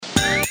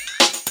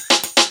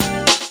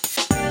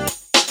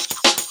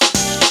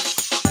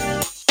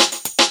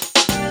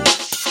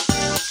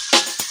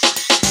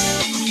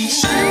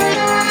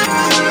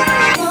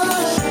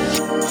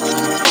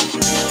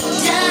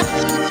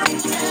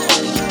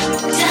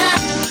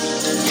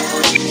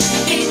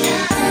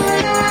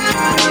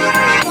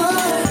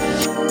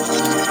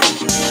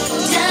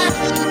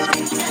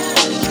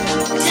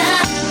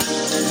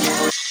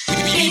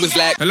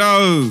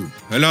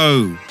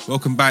Hello.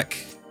 Welcome back.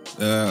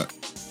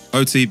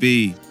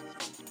 OTB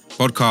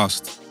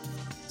podcast,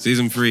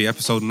 season 3,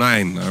 episode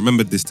 9. I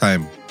remembered this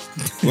time.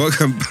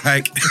 Welcome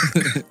back.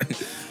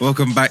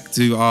 Welcome back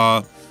to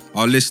our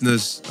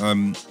listeners.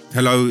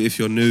 Hello, if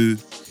you're new.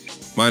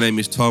 My name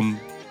is Tom,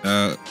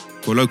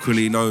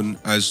 colloquially known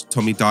as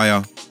Tommy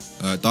Dyer.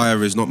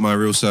 Dyer is not my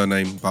real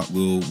surname, but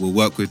we'll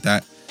work with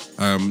that.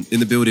 In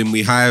the building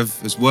we have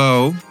as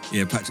well.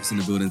 Yeah, Patrick's in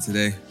the building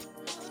today.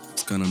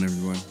 What's going on,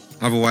 everyone?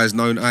 Otherwise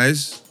known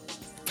as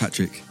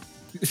Patrick.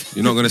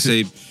 You're not going to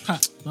say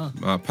Pat.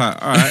 No. Pat.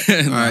 All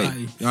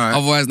right.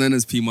 Otherwise known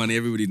as P Money.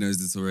 Everybody knows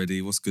this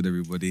already. What's good,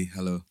 everybody?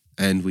 Hello.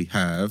 And we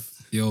have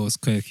Yo, it's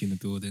Quirky in the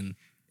building,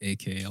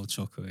 aka El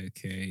Choco,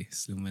 aka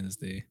Slim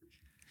Wednesday,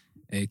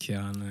 aka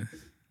I don't know,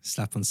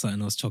 slap on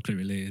something else chocolate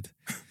related.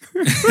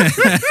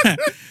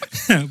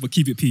 But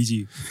keep it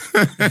PG,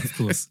 of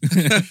course.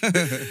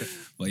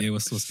 But yeah,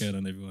 what's going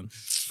on, everyone?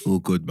 all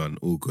good, man.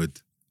 All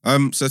good.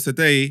 So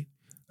today,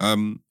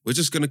 we're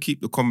just gonna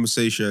keep the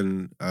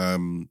conversation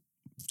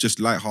just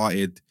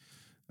lighthearted,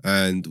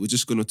 and we're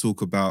just gonna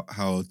talk about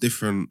how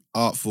different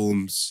art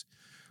forms,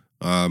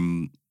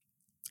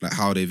 like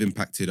how they've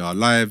impacted our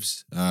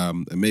lives,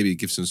 and maybe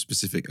give some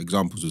specific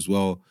examples as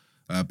well.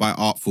 By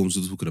art forms,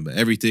 we're talking about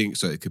everything.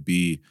 So it could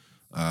be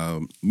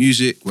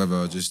music,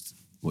 whether just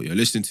what you're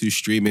listening to,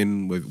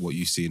 streaming, what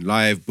you've seen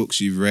live,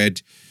 books you've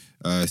read,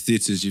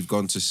 theatres you've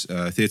gone to,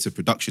 theatre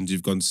productions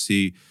you've gone to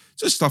see,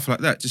 just stuff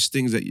like that. Just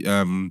things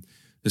that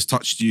has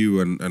touched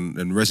you and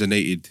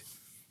resonated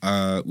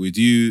with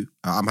you.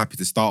 I'm happy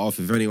to start off.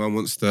 If anyone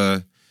wants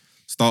to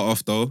start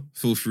off, though,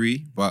 feel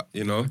free. But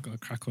you know, I got to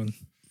crack on.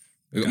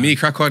 Me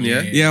crack on,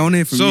 yeah. Yeah, I want to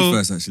hear from you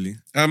first, actually.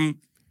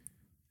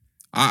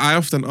 I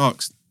often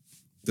ask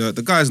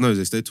the guys know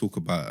this. They talk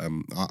about.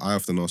 I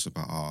often ask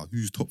about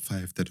who's top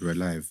 5 dead or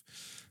alive,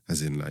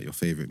 as in like your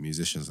favorite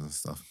musicians and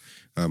stuff.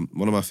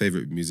 One of my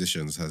favorite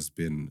musicians has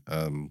been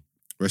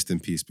rest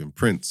in peace, been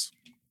Prince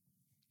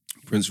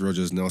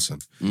Rogers Nelson,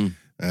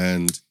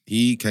 and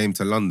he came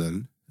to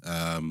London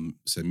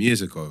some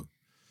years ago,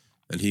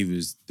 and he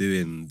was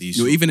doing these.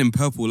 You're even in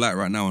purple light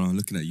right now, and I'm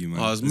looking at you, man.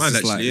 Oh, it's mad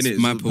actually, it's innit?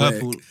 mad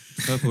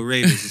Purple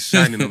rain is just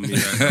shining on me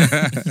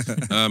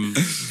right now.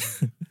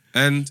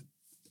 And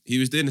he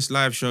was doing this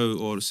live show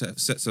or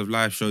sets of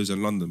live shows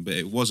in London, but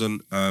it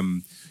wasn't.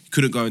 You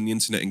couldn't go on the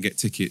internet and get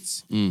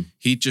tickets.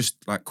 He'd just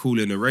like call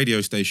in a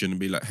radio station and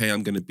be like, "Hey,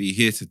 I'm going to be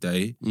here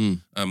today.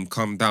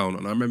 Come down."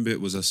 And I remember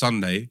it was a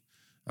Sunday,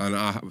 and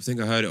I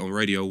think I heard it on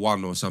Radio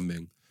 1 or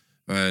something,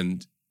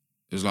 and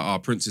it was like, "Oh,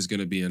 Prince is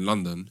going to be in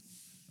London."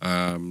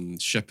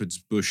 Shepherd's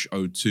Bush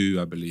O2,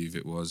 I believe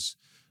it was,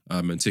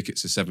 and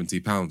tickets are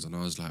 £70. And I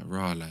was like,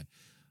 rah, like,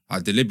 I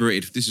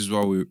deliberated. This is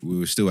while we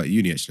were still at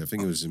uni, actually. I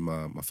think it was in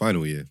my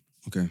final year.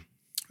 Okay.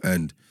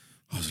 And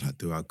I was like,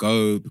 do I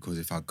go? Because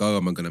if I go,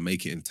 am I going to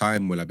make it in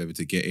time? Will I be able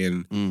to get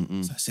in?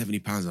 It's like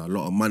 £70 is a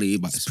lot of money,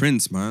 but It's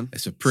Prince, man.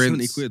 it's a Prince.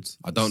 70 quid.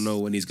 I don't know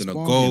when he's going to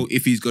go, bargain.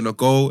 if he's going to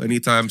go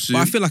anytime soon.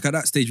 But I feel like at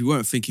that stage, we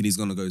weren't thinking he's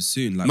going to go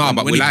soon. Like, No,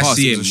 but when will he I passed,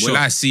 see it him? was a Will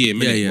shock. I see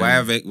him? Yeah, innit?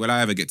 yeah. Will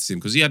I ever get to see him?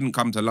 Because he hadn't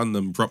come to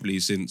London properly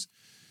since,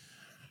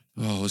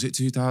 was it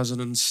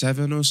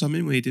 2007 or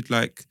something? Where he did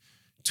like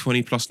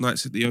 20 plus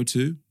nights at the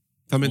O2?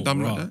 Something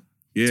dumb like right. that?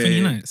 Yeah. 20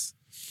 yeah. nights.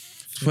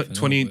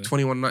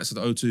 21 nights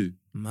at the O2.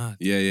 Mad.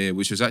 Yeah,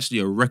 which was actually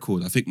a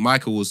record. I think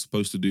Michael was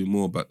supposed to do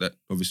more, but that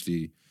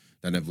obviously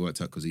that never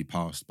worked out because he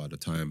passed by the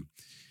time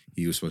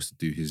he was supposed to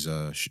do his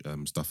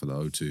stuff at the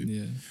O2.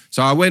 Yeah.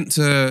 So I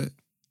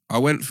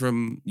went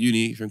from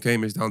uni, from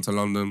Cambridge down to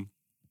London.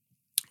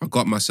 I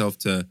got myself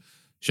to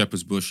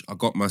Shepherd's Bush. I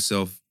got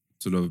myself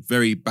to the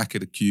very back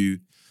of the queue.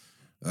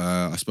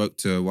 I spoke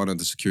to one of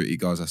the security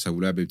guards. I said,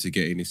 will I be able to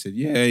get in? He said,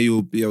 yeah,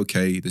 you'll be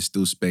okay. There's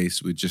still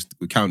space. We're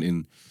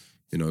counting,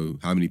 you know,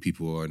 how many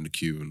people are in the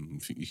queue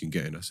and think you can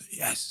get in. I said,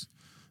 yes.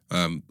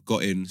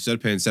 Got in. Instead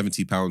of paying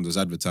 £70 as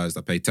advertised,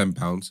 I paid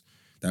 £10.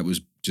 That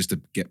was just to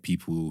get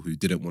people who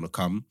didn't want to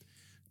come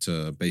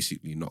to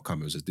basically not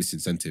come. It was a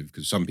disincentive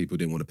because some people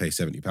didn't want to pay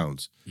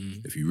 £70.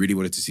 If you really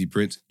wanted to see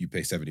Prince, you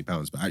pay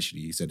 £70. But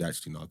actually, he said,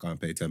 no, I can't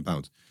pay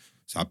 £10.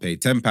 So I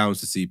paid £10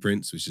 to see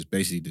Prince, which is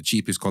basically the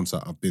cheapest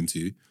concert I've been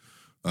to.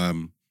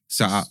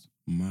 Sat up,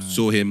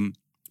 saw him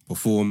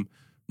perform.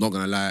 Not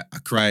gonna lie, I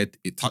cried.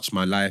 It touched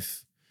my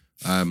life.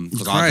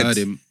 Because I heard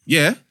him.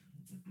 Yeah.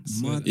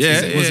 Mad.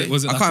 Yeah.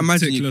 Was it I like can't a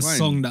imagine you particular crying.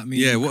 song that made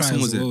Yeah, you what cry?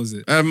 song was it? What was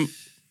it?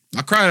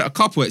 I cried a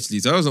couple actually.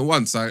 So it wasn't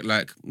once. I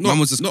like Mum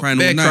was just not crying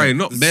bare all night. crying,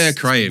 not bare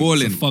crying.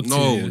 Bawling. Fuck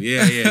No,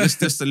 yeah. yeah.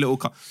 Just a little.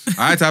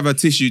 I had to have a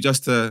tissue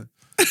just to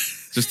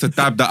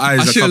dab the eyes.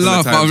 I a should couple laugh,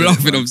 of but times, I'm innit,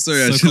 laughing. man? I'm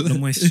sorry. I Soak should up the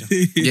moisture.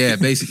 Yeah,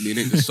 basically,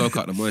 innit? Just soak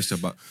out the moisture.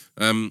 But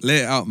Lay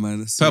it out,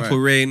 man. It's Purple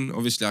alright. Rain.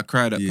 Obviously, I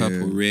cried at Yeah,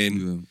 Purple Rain.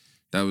 yeah.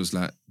 That was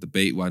like the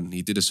bait one.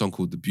 He did a song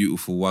called The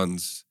Beautiful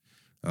Ones.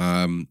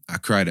 I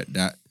cried at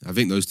that. I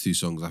think those two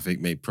songs,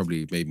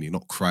 probably made me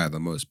not cry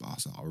the most, but I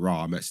was like, oh,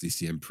 rah, I'm actually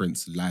seeing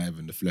Prince live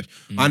in the flesh.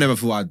 I never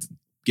thought I'd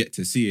get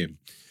to see him.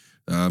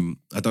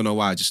 I don't know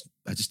why.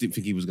 I I just didn't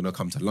think he was gonna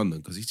come to London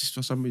because he just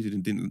for some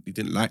reason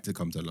didn't like to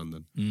come to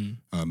London.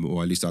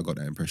 Or at least I got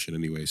that impression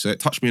anyway. So it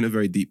touched me in a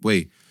very deep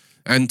way.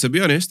 And to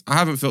be honest, I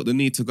haven't felt the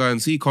need to go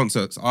and see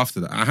concerts after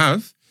that. I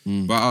have,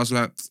 but I was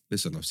like,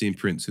 listen, I've seen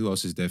Prince. Who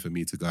else is there for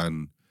me to go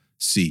and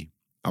see?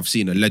 I've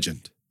seen a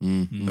legend.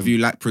 If you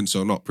like Prince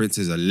or not, Prince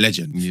is a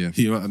legend. Yeah.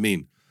 You know what I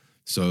mean?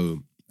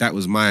 So that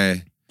was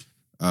my,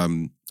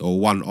 or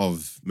one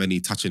of many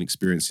touching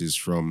experiences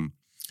from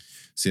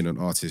seeing an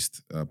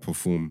artist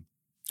perform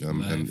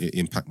and it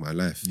impact my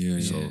life. Yeah,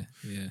 So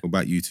Yeah. what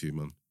about you two,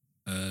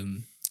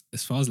 man?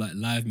 As far as like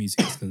live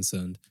music is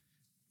concerned,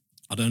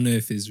 I don't know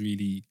if it's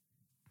really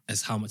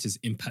as how much it's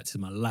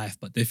impacted my life,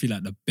 but definitely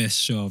like the best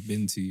show I've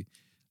been to,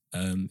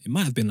 it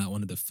might have been like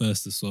one of the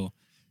first as well,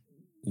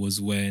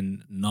 was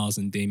when Nas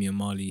and Damian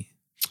Marley.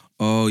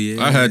 Oh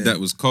yeah, I heard that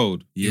was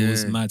cold. Yeah, It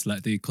was mad,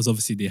 like because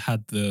obviously they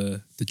had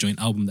the joint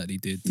album that they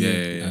did.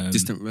 Yeah.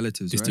 Distant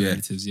Relatives. Distant right?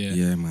 Relatives, yeah.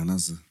 Yeah, man,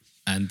 that's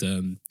And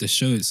the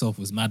show itself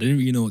was mad. I didn't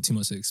really know what too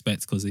much to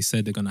expect because they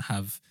said they're gonna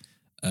have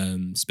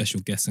special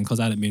guests, and because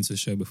I hadn't been to the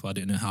show before, I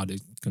didn't know how they're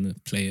gonna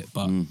play it.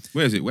 But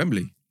Where is it?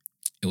 Wembley?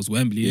 it was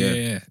Wembley,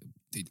 yeah.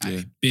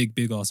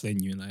 Big ass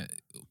venue, and like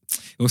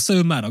it was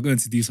so mad. I'll go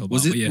into detail.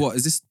 Was but it yeah. what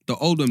is this the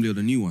old Wembley or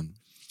the new one?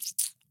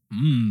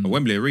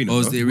 Wembley Arena. Oh,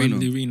 it's no? the arena.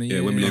 Wembley Arena, yeah.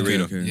 Wembley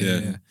Arena. Okay.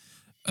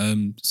 Yeah.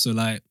 So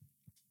like,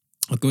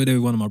 I go there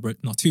with one of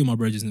my two of my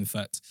brothers, in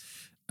fact.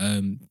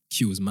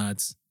 Q was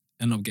mad.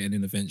 Ended up getting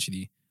in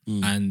eventually,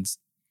 and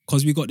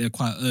because we got there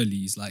quite early,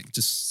 it's like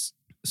just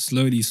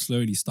slowly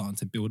starting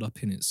to build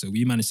up in it. So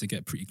we managed to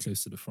get pretty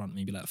close to the front,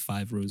 maybe like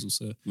 5 rows or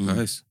so.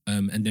 Nice.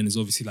 And then there's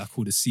obviously like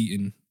all the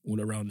seating all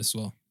around as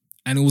well.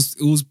 And it was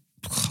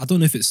I don't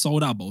know if it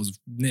sold out, but it was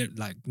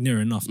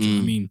near enough. Do you know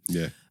what I mean?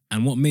 Yeah.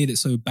 And what made it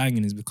so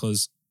banging is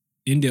because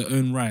in their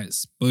own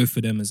rights, both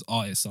of them as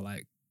artists are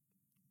like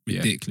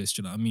ridiculous.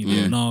 Do you know what I mean?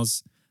 Yeah. Like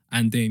Nas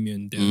and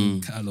Damien, their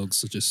own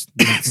catalogs are just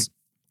nuts.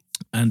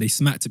 And they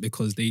smacked it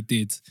because they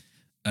did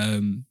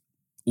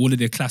all of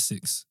their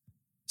classics.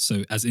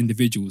 So as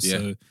individuals. Yeah.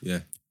 So Yeah.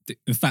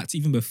 in fact,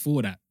 even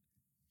before that,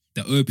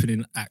 the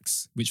opening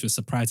acts, which was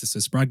surprising. So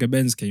Spragga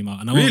Benz came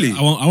out, and I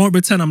won't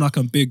pretend I'm like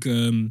a big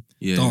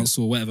dance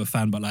or whatever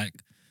fan, but like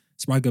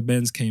Spragga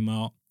Benz came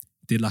out,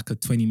 did like a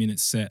 20-minute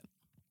set.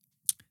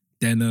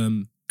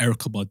 Then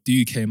Erykah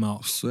Badu came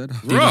out, did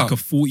like a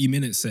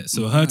 40-minute set.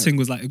 So her thing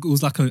was like it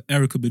was like an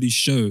Erykah Badu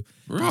show.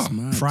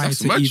 Prior That's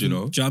to mad, even, you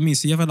know. do you know what I mean?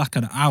 So you have like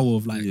an hour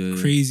of like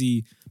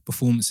crazy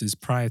performances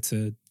prior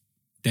to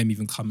them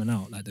even coming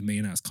out, like the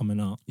main acts coming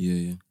out.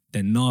 Yeah.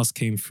 Then Nas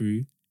came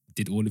through,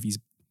 did all of his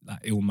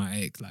like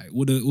Illmatic, like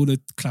all the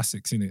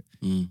classics in it.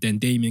 Then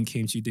Damien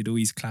came through, did all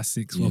these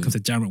classics. Welcome to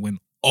Jamrock went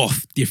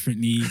off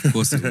differently. Of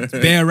course it was.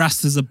 Bare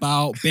rastas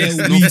about, bare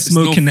weed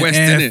smoke in the Northwest,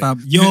 air, innit?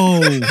 fam.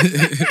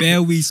 Yo,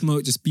 bare weed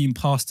smoke just being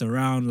passed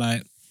around.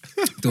 Like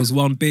there was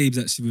one babes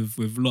actually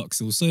with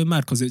locks. It was so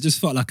mad because it just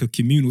felt like a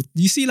communal.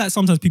 You see, like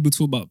sometimes people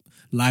talk about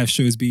live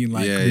shows being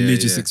like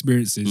religious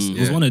experiences. It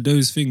was one of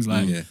those things.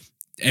 Like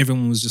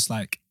everyone was just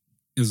like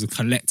it was a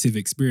collective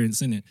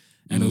experience, innit?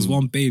 And there was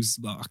one babes,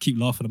 like, I keep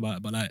laughing about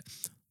it, but like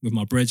with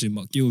my brethren,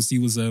 but Gills, he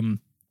was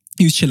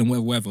chilling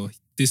whatever.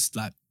 This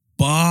like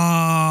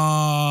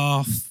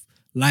buff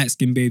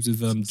light-skinned babes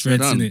with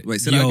dreads in it. Wait,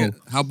 say that again.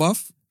 How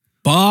buff?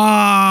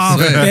 Buff,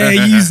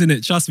 they're using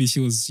it. Trust me, she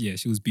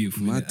was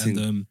beautiful. Mad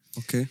innit? And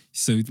Okay.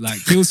 so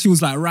like Gills, she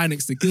was like right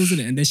next to Gills in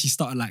it, and then she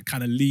started like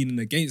kind of leaning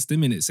against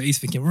him in it. So he's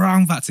thinking, right,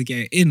 I'm about to get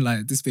it in.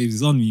 Like this babe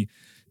is on me.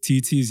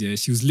 T2s, yeah.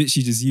 She was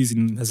literally just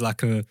using him as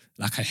like a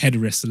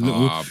headrest, a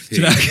little. Do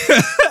you know?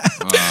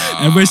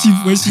 And when she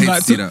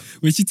like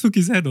when she took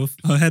her head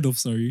off,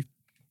 sorry,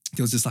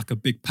 there was just like a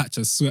big patch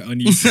of sweat on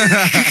his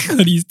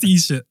on his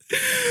t-shirt.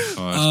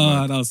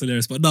 That was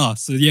hilarious. But nah,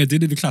 so yeah, they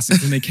did the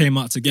classics and they came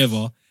out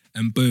together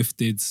and both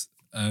did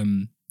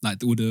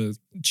like all the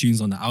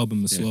tunes on the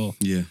album as well.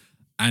 Yeah.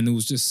 And it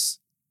was just,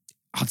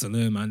 I don't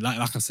know, man.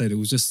 Like I said, it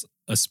was just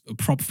a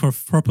proper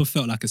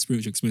felt like a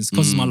spiritual experience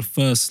because it's my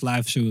first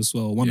live show as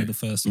well, one of the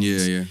first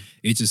ones. Yeah.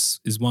 It just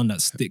is one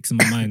that sticks in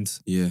my mind.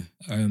 Yeah.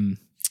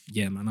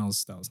 Yeah, man, that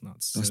was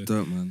nuts. That's So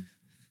dope, man.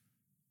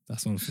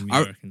 that's one for me,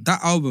 I reckon.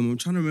 That album, I'm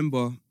trying to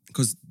remember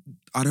because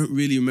I don't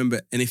really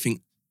remember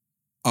anything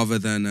other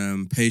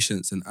than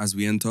Patience and As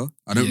We Enter.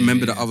 I don't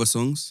remember the other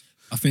songs.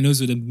 I think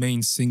those were the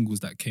main singles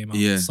that came out.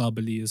 Yeah.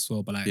 Sabali as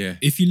well. But like,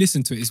 if you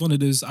listen to it, it's one of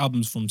those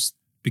albums from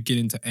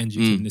beginning to end.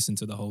 You can listen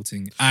to the whole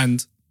thing.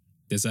 And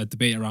there's a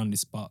debate around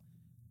this, but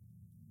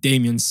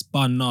Damien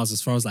spun Nas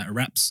as far as like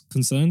rap's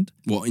concerned.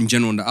 What, in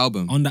general on the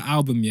album? On the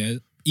album, yeah.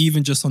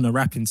 Even just on the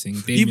rapping thing,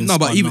 Damien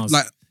but even Nas.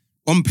 like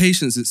on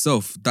Patience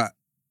itself, that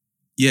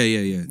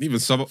Even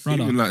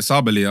like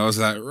Sabali, I was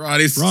like, right,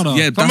 this Brother.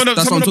 yeah, some of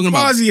that's what I'm the talking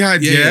about. bars he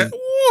had, Yeah.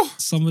 Woo.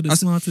 Some of the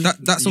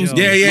smartest. That song's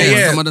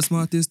Yeah. Some of the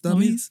smartest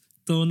dummies.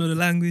 Don't know the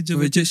language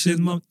of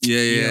Egyptian mom.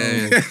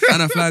 Yeah.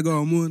 And a flag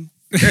on moon.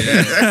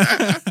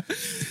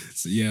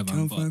 So yeah, man.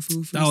 Can't But find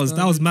food for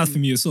that was mad for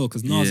me as well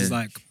because Nas is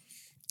like,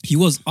 he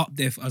was up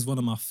there as one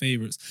of my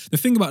favorites. The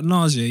thing about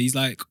Nas, yeah, he's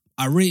like,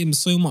 I rate him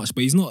so much,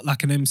 but he's not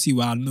like an MC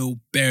where I know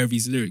bare of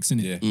his lyrics in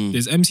it. Yeah.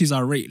 There's MCs I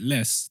rate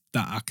less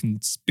that I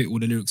can spit all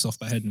the lyrics off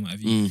my head and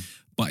whatever.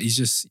 But I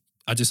just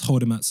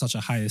hold him at such a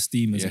high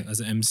esteem as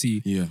an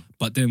MC. Yeah.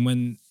 But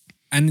then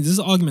and there's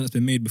an argument that's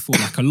been made before,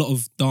 like a lot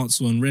of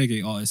dancehall and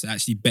reggae artists are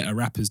actually better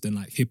rappers than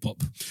like hip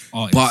hop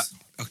artists.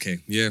 But okay,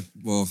 yeah,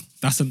 well,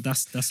 that's something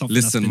that's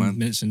been man.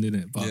 mentioned in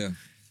it. But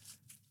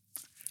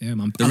yeah,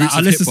 man. The roots I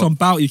of listen to hip-hop. some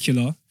Bounty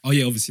Killer. Oh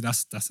yeah, obviously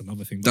that's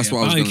another thing. But That's what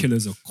I was Bounty gonna-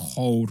 Killer's a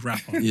cold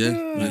rapper. Yeah.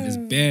 Like, there's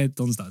bare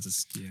dons that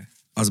just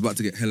I was about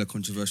to get hella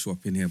controversial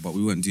up in here, but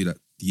we won't do that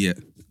yet.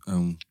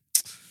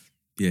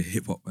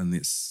 Hip hop and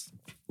its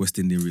West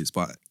Indian roots,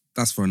 but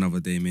that's for another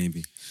day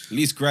maybe. At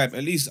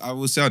least I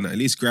will say on that. At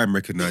least Graham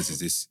recognises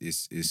this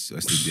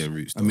West Indian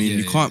roots. I mean, Yeah,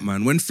 you can't,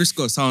 man. When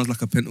Frisco sounds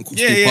like a Pentecostal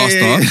Yeah,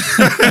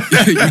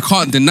 pastor, you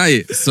can't deny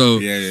it. So,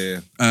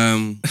 yeah.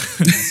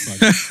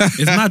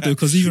 it's mad though,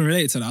 because even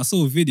related to that, I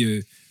saw a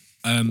video.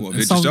 What, and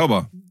Vintage some-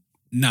 Joba?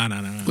 Nah.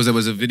 Because there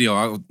was a video.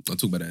 I'll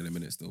talk about that in a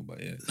minute still,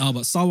 but yeah. No,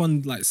 but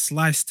someone like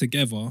sliced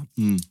together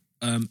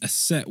a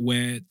set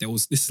where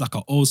this is like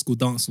an old school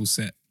dancehall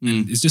set.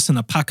 And it's just in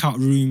a pack out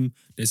room.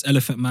 There's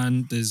Elephant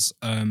Man, there's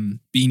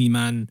Beanie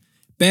Man,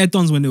 bare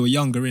dons when they were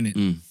younger,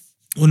 innit?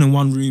 All in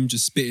one room,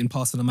 just spitting,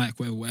 passing the mic,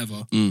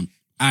 whatever.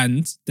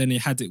 And then they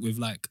had it with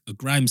like a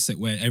grime set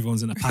where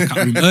everyone's in a pack out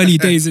room. Early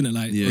days, innit?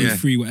 Like Yeah.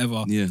 03,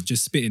 whatever. Yeah.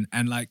 Just spitting.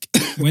 And like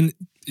when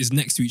it's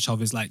next to each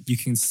other, it's like you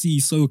can see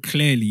so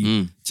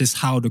clearly just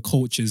how the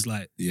culture's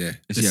like Yeah.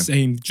 the Yeah.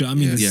 same, do you know what I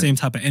mean? Yeah. The same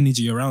type of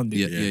energy around it.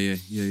 Yeah.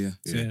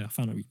 So yeah, I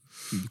found it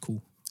really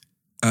cool.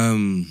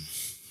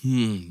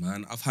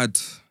 Man,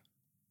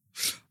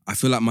 I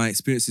feel like my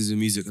experiences in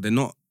music, they're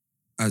not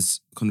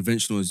as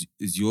conventional as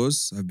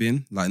yours have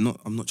been. Like,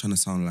 I'm not trying to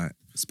sound like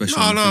special.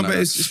 or anything But like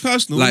that. it's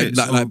personal. like innit?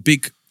 like, So- like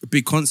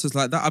big concerts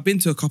like that. I've been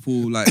to a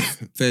couple like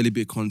fairly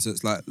big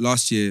concerts. Like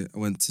last year, I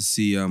went to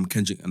see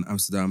Kendrick in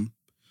Amsterdam.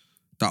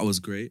 That was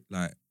great.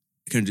 Like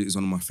Kendrick is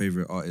one of my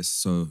favorite artists,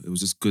 so it was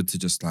just good to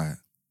just like,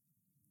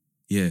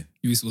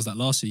 Was that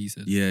last year you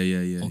said?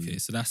 yeah. Okay,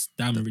 so that's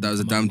damn. That was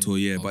a damn tour,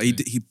 yeah. But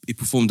he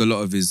performed a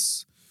lot of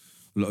his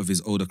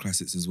older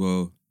classics as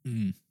well.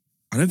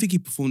 I don't think he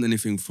performed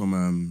anything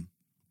from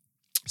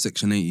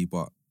Section 80,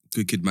 but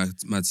Good Kid,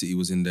 Mad City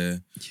was in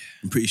there. Yeah.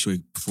 I'm pretty sure he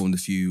performed a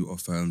few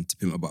of To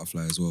Pimp a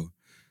Butterfly as well.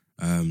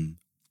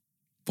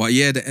 But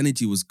yeah, the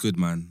energy was good,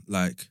 man.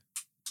 Like,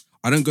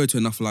 I don't go to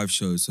enough live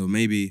shows, so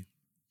maybe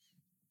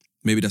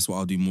that's what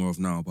I'll do more of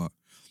now. But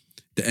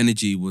the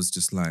energy was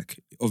just like,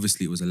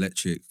 obviously it was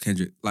electric.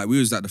 Kendrick, like we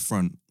was at the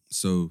front,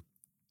 so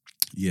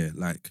yeah,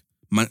 like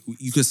man,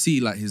 you could see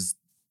like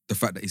the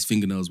fact that his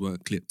fingernails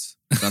weren't clipped.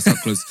 That's how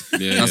close.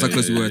 That's how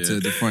close we were to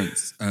the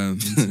front.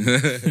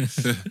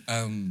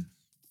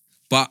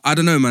 But I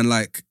don't know, man.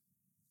 Like,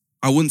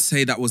 I wouldn't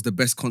say that was the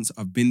best concert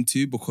I've been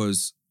to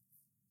because,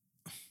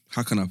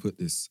 how can I put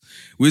this?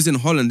 We was in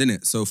Holland,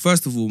 innit? So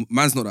first of all,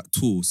 man's not that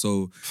tall.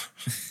 So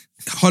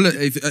Holland,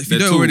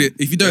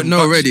 if you don't know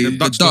already, the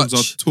Dutch Dutch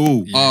are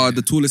tall. are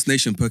the tallest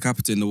nation per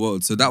capita in the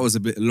world. So that was a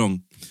bit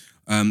long.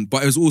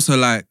 But it was also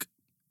like,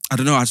 I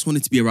don't know, I just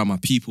wanted to be around my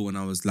people when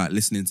I was like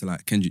listening to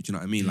like Kendrick, do you know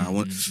what I mean?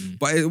 Like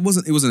but it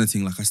wasn't a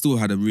thing. Like I still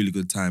had a really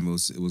good time. It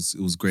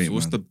was great. So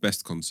what's man. the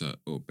best concert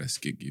or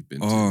best gig you've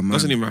been to? Oh, man.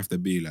 Doesn't even have to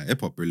be like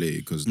hip hop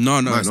related because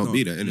No, might it's not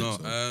be there, innit? No,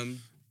 So-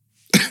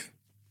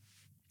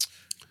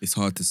 it's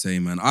hard to say,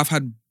 man. I've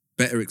had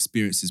better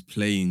experiences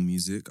playing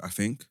music, I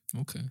think.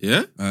 Okay.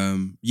 Yeah?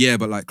 Yeah,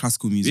 but like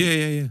classical music.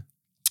 Yeah.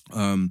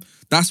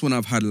 That's when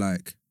I've had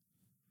like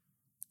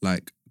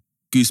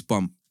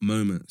goosebump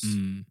moments.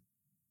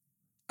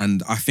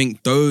 And I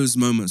think those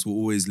moments will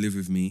always live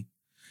with me.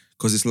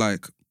 Because it's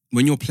like,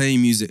 when you're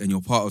playing music and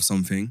you're part of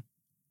something,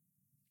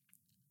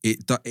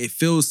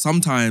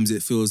 sometimes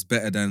it feels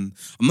better than,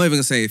 I'm not even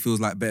gonna say it feels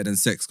like better than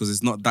sex, because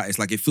it's not that. It's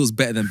like, it feels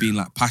better than being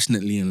like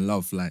passionately in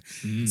love. Like,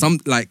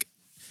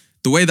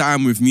 the way that I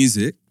am with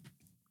music,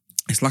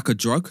 it's like a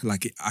drug.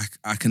 Like,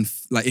 I can,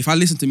 like, if I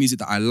listen to music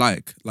that I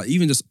like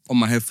even just on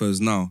my headphones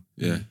now,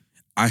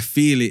 I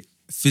feel it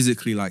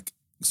physically, like,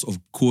 sort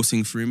of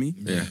coursing through me.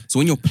 Yeah. So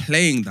when you're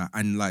playing that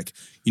and like,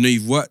 you know,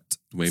 you've worked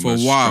Way for a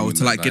more while strong to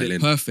than like that get it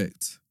violin.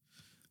 perfect.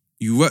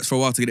 You worked for a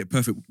while to get it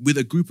perfect with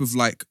a group of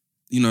like,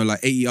 you know,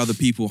 like 80 other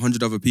people,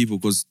 100 other people,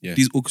 because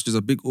these orchestras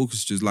are big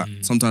orchestras, like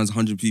sometimes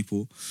 100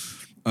 people.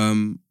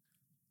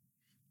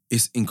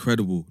 It's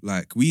incredible.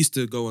 Like I used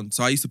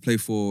to play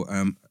for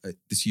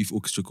this youth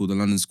orchestra called the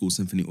London School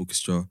Symphony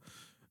Orchestra.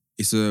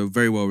 It's a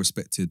very well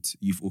respected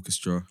youth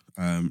orchestra.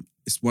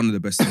 It's one of the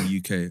best in the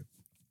UK.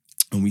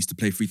 And we used to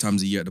play 3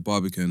 times a year at the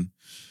Barbican.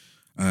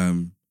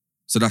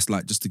 So that's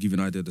like, just to give you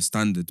an idea of the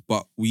standard.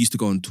 But we used to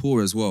go on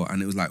tour as well.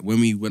 And it was like, when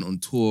we went on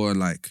tour,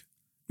 like,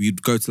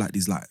 we'd go to like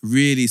these like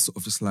really sort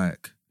of just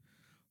like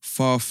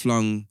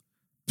far-flung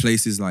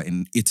places like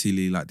in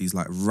Italy, like these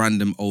like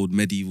random old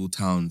medieval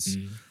towns.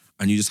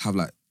 And you just have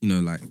like, you know,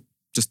 like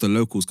just the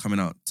locals coming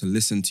out to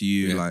listen to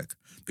you. Like,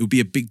 it would be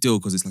a big deal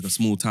because it's like a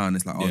small town.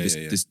 It's like,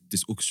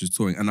 this orchestra's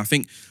touring. And I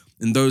think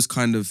in those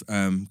kind of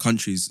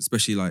countries,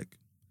 especially like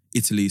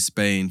Italy,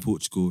 Spain,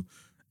 Portugal,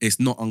 it's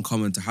not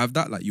uncommon to have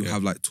that. Like you Yeah.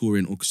 have like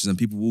touring orchestras and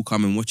people will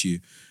come and watch you.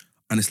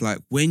 And it's like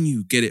when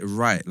you get it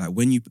right, like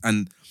when you,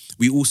 and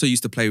we also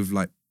used to play with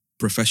like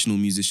professional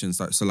musicians.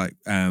 Like, so like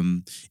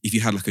if you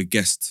had like a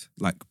guest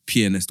like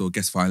pianist or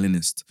guest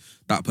violinist,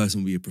 that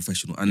person would be a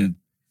professional. And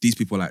these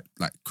people are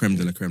like creme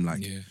de la creme,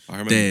 like I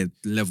remember. their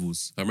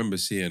levels. I remember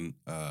seeing.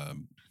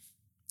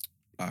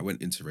 I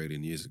went into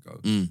Interradium years ago.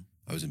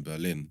 I was in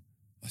Berlin.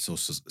 I saw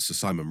Sir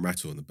Simon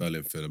Rattle in the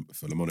Berlin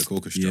Philharmonic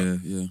Orchestra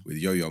Yeah. with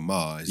Yo-Yo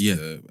Ma as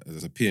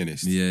a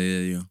pianist.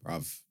 Yeah.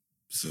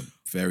 It's a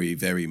very,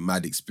 very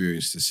mad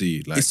experience to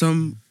see. Like It's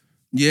very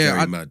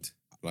mad.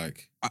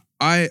 Like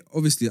I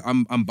obviously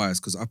I'm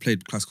biased because I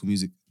played classical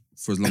music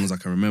for as long as I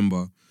can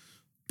remember.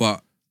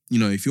 But you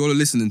know, if you're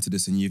listening to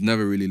this and you've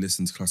never really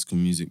listened to classical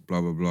music,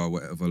 blah blah blah,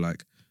 whatever,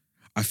 like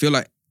I feel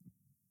like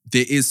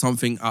there is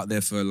something out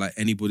there for like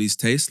anybody's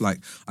taste.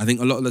 Like I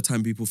think a lot of the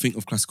time people think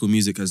of classical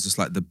music as just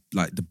like the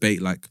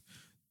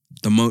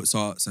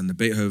Mozarts and the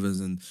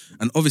Beethovens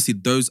and obviously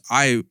those,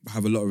 I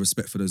have a lot of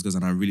respect for those guys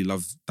and I really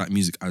love that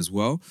music as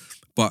well.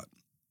 But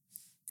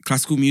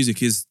classical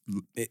music is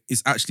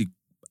actually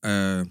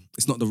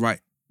it's not the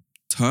right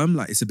term.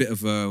 Like it's a bit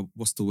of a,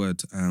 what's the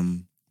word?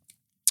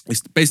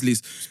 It's basically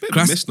it's a bit of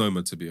a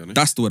misnomer, to be honest.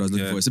 That's the word I was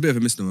looking for. It's a bit of a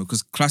misnomer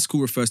because classical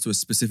refers to a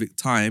specific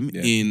time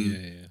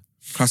in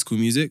classical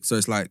music. So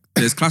it's like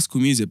there's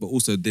classical music, but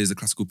also there's a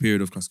classical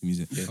period of classical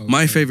music. Yeah.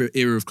 My favorite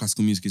era of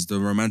classical music is the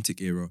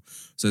Romantic era.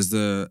 So it's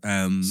the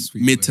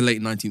mid to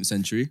late 19th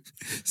century.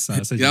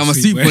 I'm a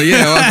sweet boy.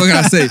 Yeah, what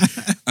can I say?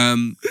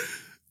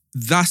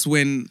 That's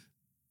when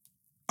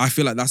I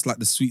feel like that's like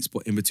the sweet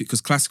spot in between,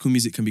 because classical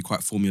music can be quite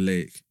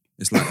formulaic.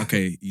 It's like,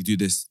 okay, you do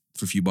this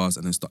for a few bars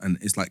and then stop, and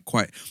it's like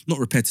quite not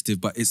repetitive,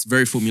 but it's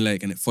very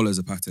formulaic and it follows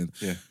a pattern.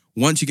 Yeah.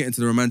 Once you get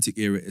into the Romantic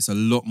era, it's a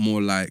lot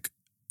more like,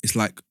 it's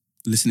like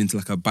listening to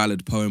like a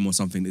ballad poem or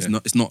something.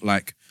 It's not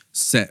like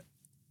set,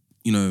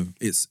 you know,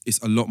 it's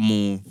a lot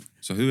more.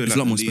 So who are like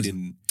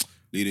the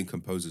leading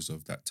composers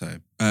of that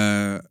time?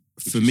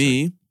 For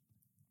me,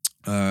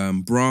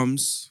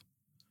 Brahms,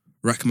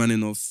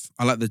 Rachmaninoff.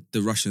 I like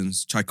the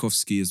Russians,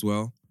 Tchaikovsky as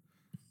well.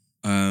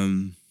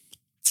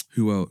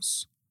 Who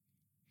else?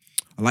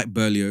 I like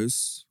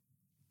Berlioz.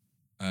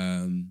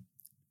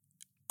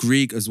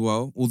 Grieg as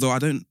well. Although I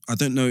don't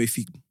know if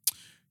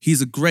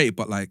he's a great,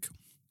 but like,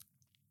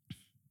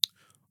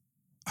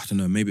 I don't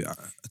know, maybe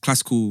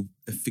classical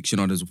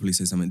aficionados will probably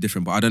say something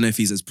different, but I don't know if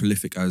he's as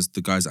prolific as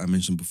the guys that I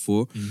mentioned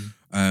before.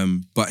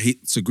 But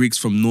so Grieg's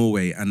from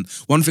Norway. And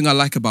one thing I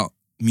like about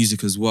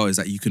music as well is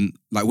that you can,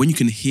 like when you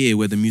can hear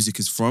where the music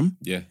is from,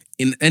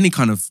 in any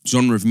kind of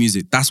genre of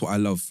music, that's what I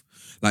love.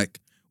 Like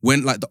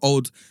when like the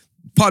old,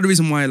 part of the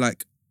reason why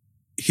like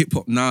hip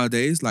hop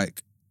nowadays,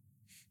 like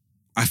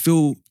I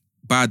feel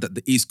bad that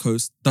the East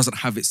Coast doesn't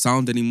have its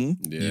sound anymore.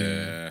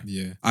 Yeah.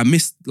 I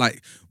missed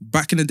like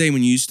back in the day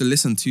when you used to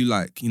listen to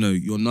like, you know,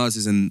 your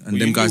Naz's and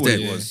them guys there.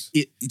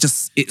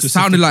 It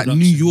sounded like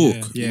New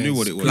York. You knew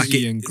what it was. Like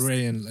and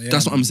Grey and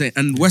that's what I'm saying.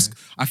 And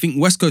I think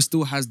West Coast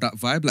still has that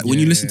vibe. Like when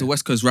you listen to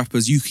West Coast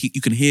rappers, you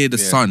can hear the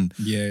sun.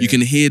 You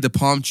can hear the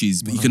palm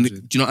trees. But you can, do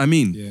you know what I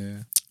mean?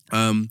 Yeah.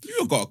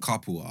 You've got a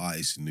couple of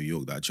artists in New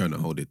York that are trying to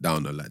hold it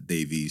down, like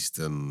Dave East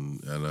and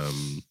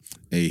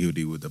A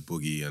Hoodie with the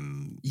boogie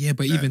and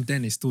but even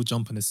then it's still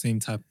jumping the same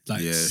type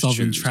like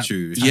southern trap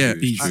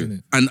beats, isn't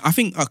it? And I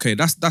think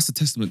that's a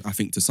testament I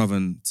think to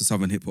southern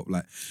hip hop.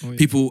 Like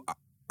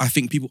I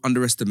think people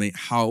underestimate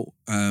how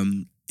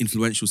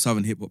influential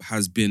southern hip hop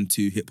has been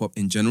to hip hop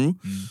in general,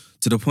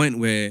 to the point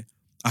where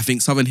I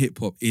think southern hip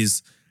hop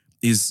is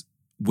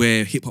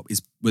where hip hop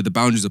is, where the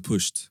boundaries are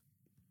pushed.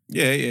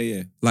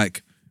 Yeah.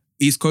 Like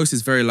East Coast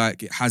is very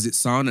like, it has its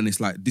sound and it's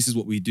like, this is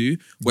what we do.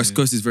 West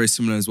Coast is very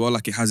similar as well.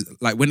 Like it has,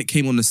 like when it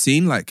came on the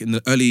scene, like in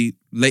the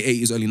late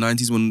 80s, early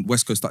 90s, when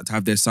West Coast started to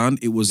have their sound,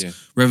 it was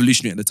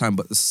revolutionary at the time.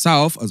 But the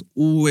South has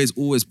always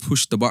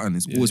pushed the button.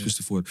 It's always pushed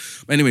it forward.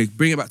 But anyway,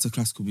 bring it back to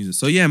classical music.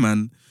 So yeah,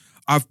 man,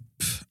 I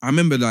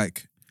remember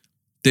like,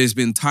 there's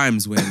been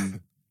times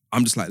when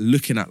I'm just like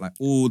looking at like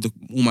all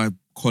my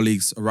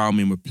colleagues around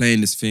me and we're playing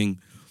this thing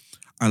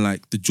and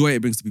like the joy it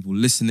brings to people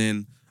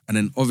listening. And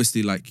then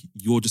obviously like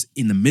you're just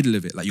in the middle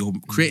of it. Like you're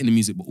creating the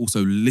music, but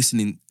also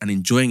listening and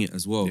enjoying it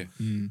as well.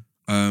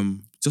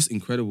 Just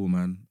incredible,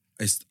 man.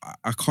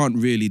 I can't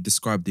really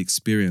describe the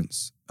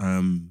experience.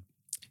 That's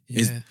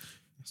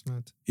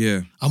mad.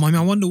 Yeah. I mean,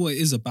 I wonder what it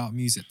is about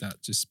music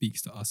that just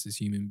speaks to us as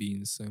human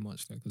beings so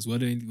much. Because we're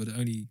the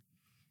only,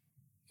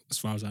 as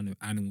far as I know,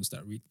 animals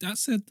that read. That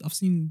said, I've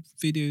seen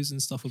videos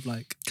and stuff of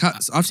like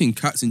cats. I've seen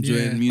cats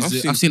enjoying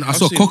music. I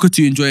saw a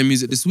cockatoo enjoying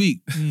music this week.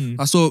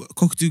 I saw a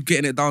cockatoo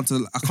getting it down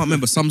to, I can't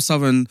remember, some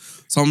southern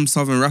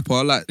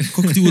rapper. Like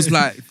cockatoo was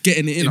like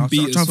getting it in. I'm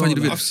trying to find you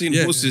the video. I've seen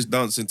horses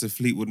dancing to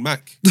Fleetwood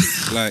Mac.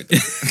 Like,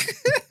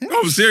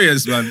 I'm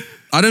serious, man.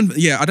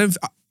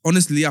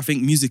 Honestly, I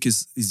think music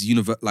is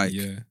universal. Like,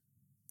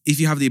 if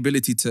you have the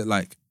ability to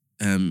like,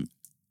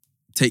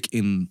 take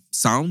in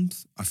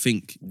sound, I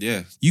think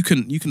you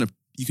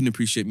can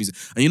appreciate music.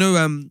 And you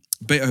know,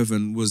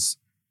 Beethoven was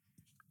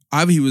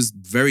either he was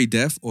very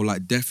deaf or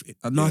like deaf.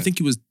 No, I think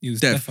he was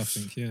deaf. I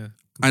think,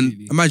 And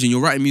completely. imagine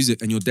you're writing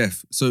music and you're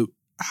deaf. So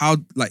how,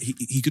 like,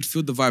 he could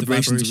feel the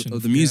vibrations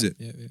of the music.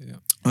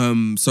 Yeah.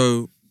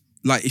 So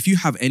like if you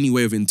have any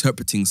way of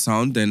interpreting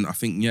sound, then I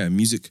think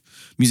music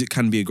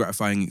can be a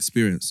gratifying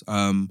experience.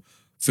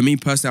 For me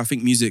personally, I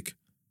think music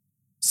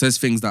says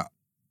things that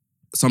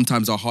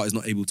sometimes our heart is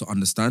not able to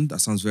understand. That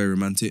sounds very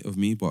romantic of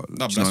me, but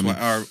No, do you know that's what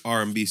I why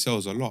R&B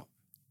sells a lot.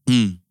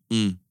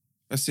 mean?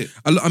 That's it.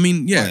 I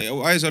mean, yeah.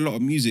 Why is a lot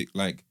of music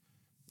like,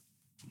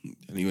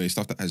 anyway,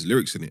 stuff that has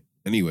lyrics in it?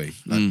 Anyway,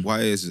 like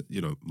why is,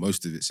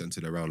 most of it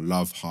centered around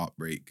love,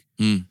 heartbreak,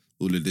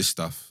 all of this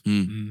stuff?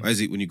 Why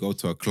is it when you go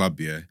to a club,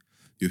 you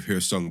hear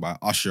a song by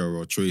Usher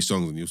or Trey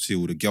Songz and you'll see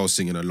all the girls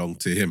singing along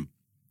to him?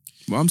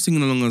 Well, I'm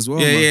singing along as well.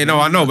 Yeah, no,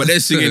 I know, but they're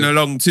singing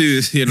along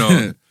too,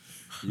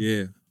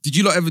 Yeah. Did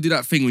you not ever do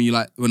that thing when you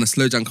like when a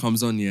slow jam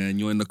comes on, and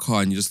you're in the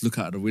car and you just look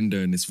out the window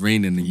and it's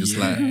raining and you're just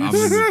like, I'm in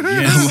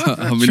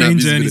that Train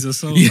music journeys video. or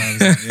so.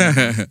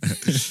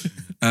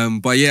 Yeah.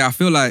 But yeah, I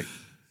feel like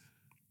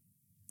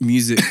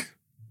music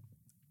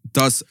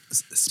does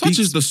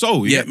touches the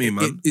soul, you get me,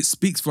 man? It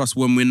speaks for us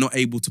when we're not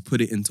able to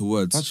put it into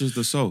words. Touches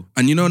the soul.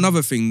 And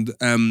another thing,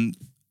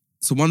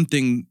 so one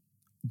thing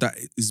that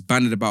is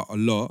bandied about a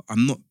lot,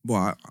 I'm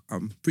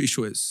pretty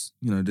sure it's,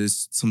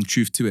 there's some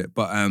truth to it,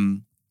 but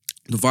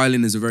the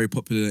violin is a very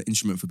popular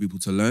instrument for people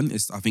to learn.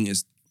 I think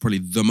it's probably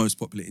the most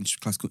popular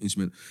classical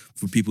instrument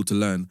for people to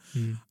learn.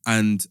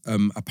 And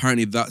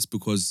apparently that's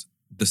because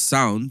the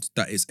sound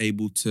that it's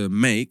able to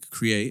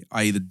create,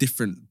 i.e. the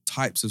different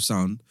types of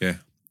sound,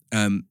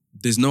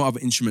 there's no other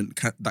instrument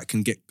that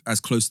can get as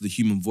close to the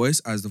human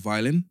voice as the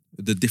violin.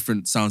 The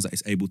different sounds that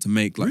it's able to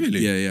make. Like, really?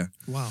 Yeah.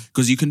 Wow.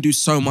 Because you can do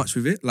so much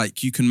with it.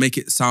 Like you can make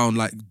it sound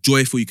like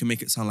joyful. You can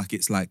make it sound like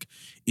it's like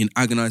in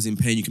agonizing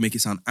pain. You can make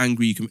it sound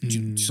angry. You can. Do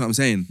you know what I'm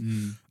saying?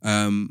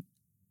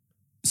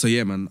 So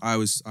yeah, man. I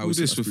was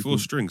this with 4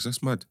 strings.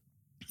 That's mad.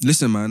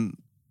 Listen, man.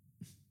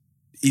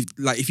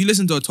 If you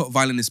listen to a top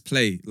violinist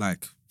play,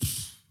 like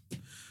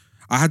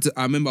I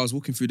remember I was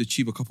walking through the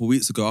tube a couple of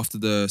weeks ago after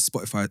the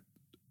Spotify.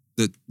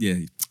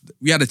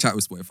 We had a chat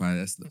with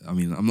Spotify.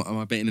 Am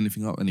I baiting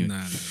anything up anyway?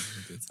 Nah,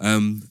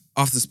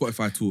 After the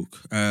Spotify talk,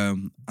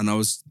 and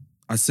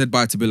I said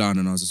bye to Bilal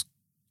and I was just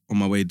on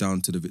my way down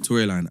to the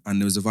Victoria line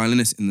and there was a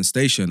violinist in the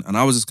station and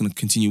I was just going to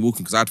continue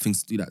walking because I had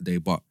things to do that day.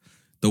 But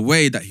the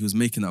way that he was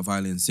making that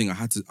violin sing,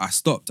 I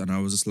stopped and I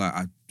was just like,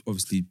 I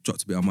obviously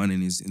dropped a bit of money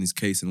in his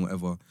case and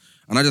whatever.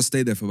 And I just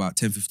stayed there for about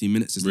 10, 15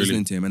 minutes just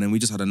listening to him. And then we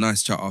just had a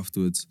nice chat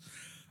afterwards.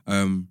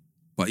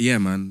 But yeah,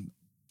 man.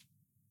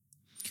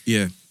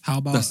 Yeah. How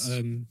about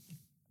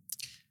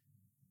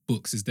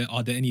books?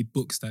 Are there any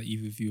books that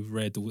either of you have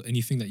read or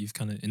anything that you've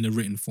kind of in the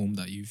written form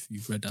that you've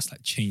read that's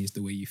like changed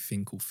the way you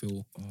think or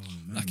feel,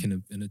 like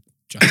in a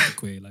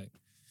drastic way? Like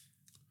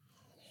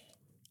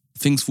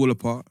Things Fall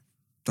Apart.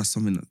 That's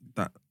something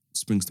that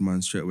springs to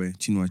mind straight away.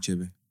 Chinua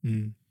Achebe.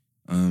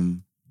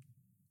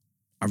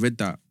 I read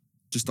that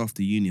just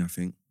after uni, I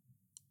think.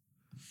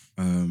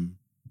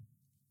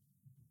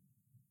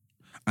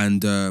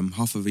 And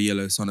Half of a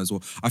Yellow Sun as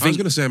well. I was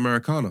going to say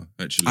Americana,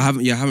 actually. I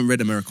haven't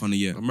read Americana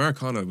yet.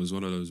 Americana was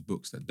one of those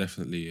books that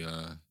definitely,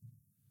 I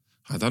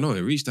don't know,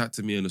 it reached out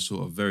to me in a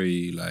sort of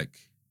very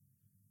like,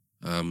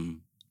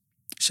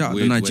 shout out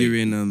the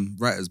Nigerian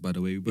writers, by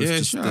the way. We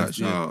both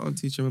shout out on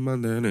Teacher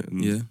Amanda, innit?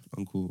 And yeah.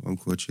 Uncle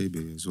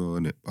Achebe as well,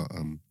 innit? But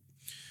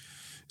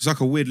it's like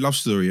a weird love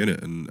story,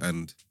 innit?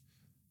 And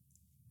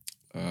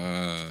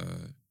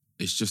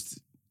it's just,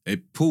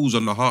 it pulls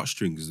on the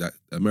heartstrings, that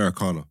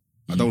Americana.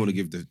 I don't want to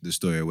give the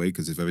story away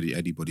because if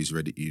anybody's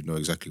read it, you know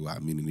exactly what I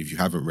mean. And if you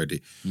haven't read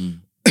it,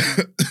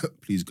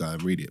 please go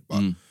and read it.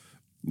 But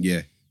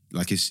yeah,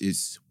 like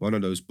it's one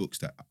of those books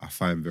that I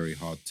found very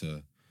hard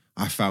to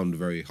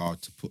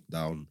put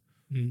down.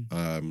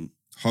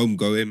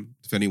 Homegoing,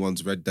 if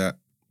anyone's read that.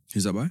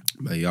 Who's that by?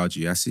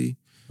 Mayaji Yassi.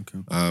 Okay.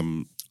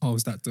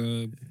 Is that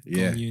the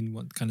Ghanaian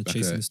one kind of like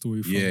chasing the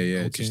story from?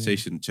 Yeah, just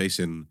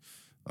chasing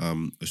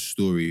a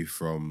story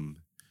from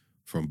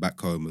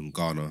back home in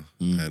Ghana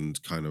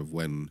and kind of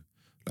when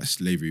like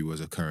slavery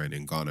was occurring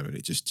in Ghana, and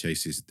it just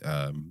chases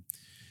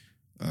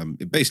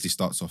it basically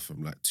starts off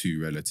from like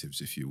 2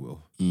 relatives, if you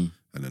will, and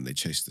then they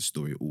chase the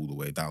story all the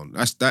way down.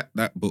 That's that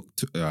book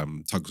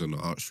tugs on the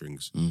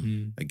heartstrings.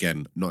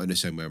 Again, not in the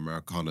same way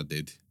Americana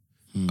did,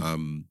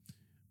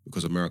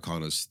 because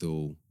Americana's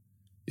still,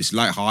 it's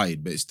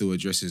lighthearted, but it still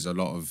addresses a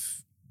lot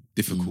of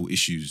difficult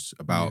issues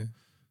about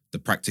the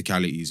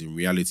practicalities and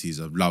realities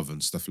of love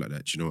and stuff like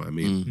that. Do you know what I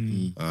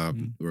mean?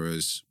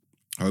 Whereas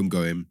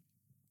Homegoing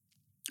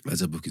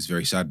as a book is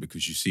very sad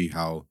because you see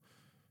how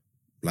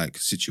like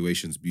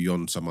situations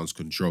beyond someone's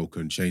control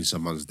can change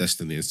someone's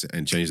destiny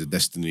and change the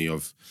destiny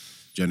of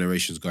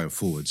generations going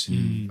forwards,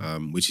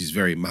 which is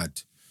very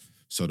mad.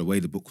 So the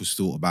way the book was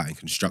thought about and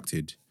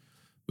constructed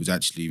was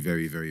actually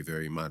very, very,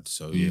 very mad.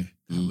 So yeah,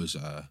 it was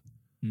a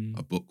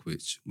book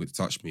which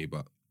touched me.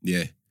 But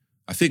yeah,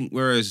 I think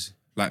whereas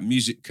like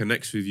music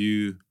connects with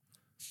you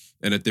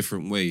in a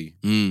different way,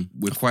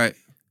 we're quite,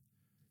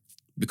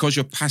 because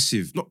you're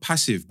not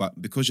passive, but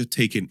because you're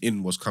taking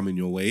in what's coming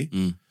your way,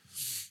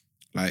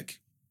 like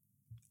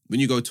when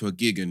you go to a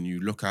gig and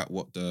you look at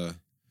what the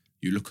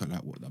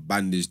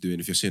band is doing,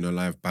 if you're seeing a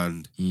live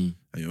band and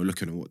you're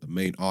looking at what the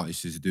main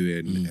artist is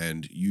doing,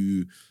 and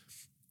you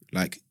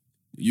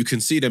can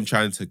see them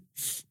trying to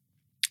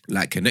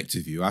like connect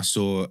with you. I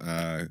saw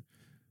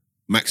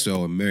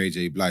Maxwell and Mary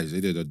J. Blige.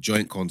 They did a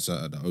joint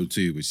concert at the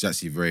O2, which is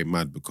actually very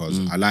mad because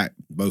I like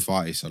both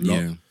artists a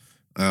lot.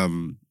 Yeah.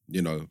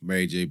 You know,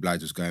 Mary J.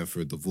 Blige was going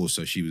through a divorce,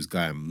 so she was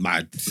going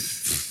mad.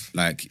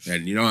 Like,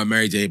 and you know how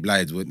Mary J.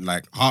 Blige would,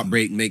 like,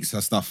 heartbreak makes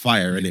her stuff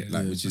fire, innit?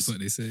 Like, which that's is what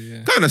they say,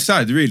 yeah. kind of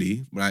sad,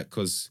 really, like,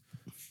 because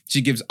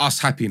she gives us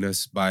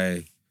happiness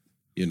by,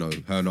 you know,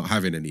 her not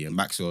having any, and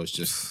Maxwell's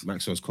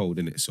cold,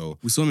 innit? So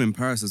We saw him in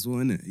Paris as well,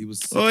 innit? He was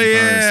oh in yeah,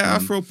 Paris, man.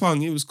 Afro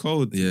Punk, he was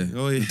cold. Yeah.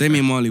 Oh yeah.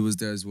 Damian Marley was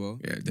there as well.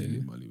 Yeah,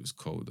 Damian Marley was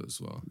cold as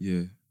well.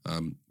 Yeah.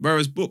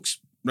 Whereas books,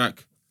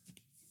 like,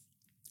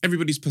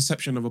 everybody's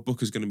perception of a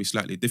book is going to be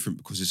slightly different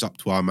because it's up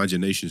to our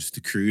imaginations to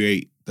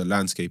create the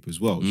landscape as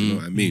well. Do you know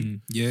what I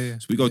mean? Yeah.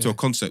 So we go to a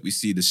concert, we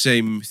see the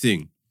same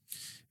thing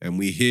and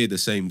we hear the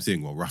same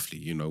thing, or roughly,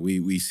 you know,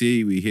 we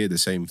hear the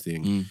same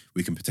thing.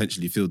 We can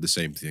potentially feel the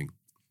same thing,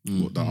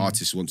 what the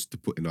artist wants to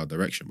put in our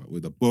direction. But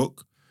with a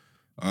book,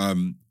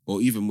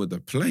 or even with a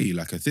play,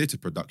 like a theatre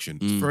production,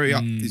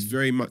 it's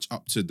very much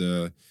up to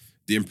the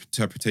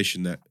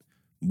interpretation that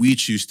we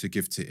choose to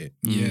give to it.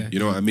 Yeah. You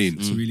know what I mean?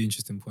 It's a really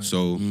interesting point.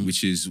 So,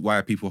 which is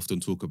why people often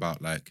talk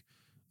about like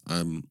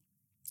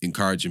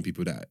encouraging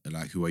people that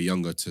like who are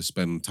younger to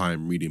spend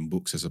time reading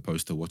books as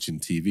opposed to watching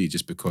TV,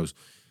 just because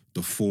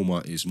the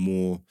former is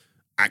more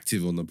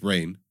active on the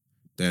brain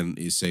than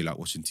is say like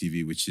watching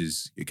TV, which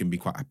is it can be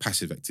quite a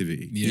passive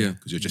activity. Yeah.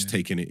 because you're just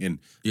taking it in.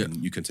 Yeah.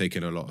 And you can take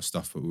in a lot of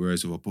stuff. But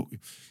whereas with a book,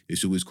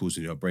 it's always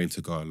causing your brain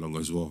to go along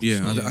as well.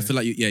 Yeah, So, I feel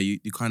like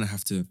you kind of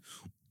have to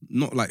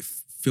not like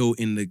fill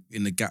in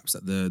the gaps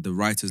that the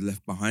writers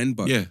left behind,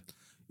 but the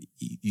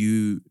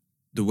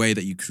way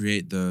that you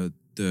create the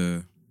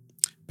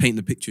paint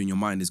the picture in your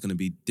mind is going to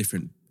be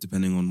different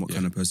depending on what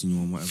kind of person you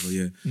are and whatever.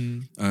 Yeah.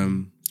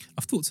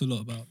 I've talked a lot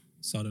about,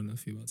 so I don't know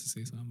if you're about to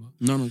say something about.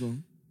 No, go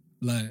on.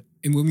 Like,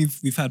 when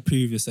we've had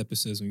previous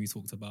episodes when we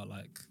talked about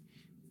like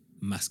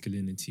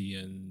masculinity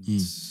and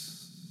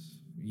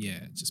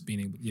just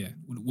being able,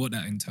 what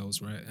that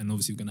entails, right? And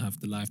obviously we're gonna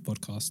have the live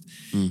podcast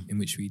in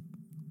which we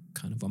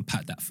kind of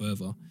unpack that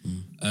further.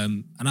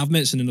 And I've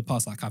mentioned in the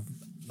past, like I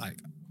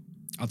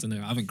don't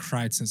know, I haven't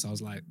cried since I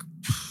was like,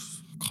 I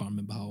can't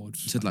remember how old.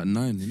 You said like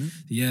 9, didn't it?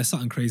 Yeah,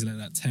 something crazy like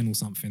that, 10 or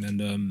something.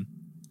 And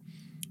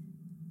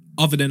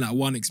other than that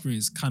one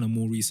experience, kind of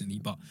more recently,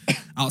 but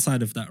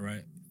outside of that,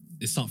 right,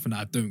 it's something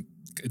that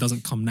it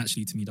doesn't come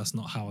naturally to me. That's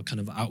not how I kind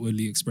of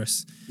outwardly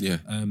express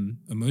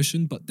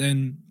emotion. But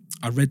then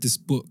I read this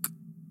book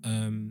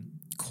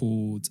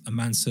called A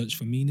Man's Search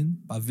for Meaning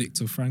by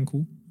Viktor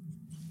Frankl.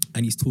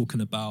 And he's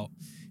talking about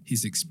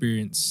his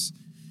experience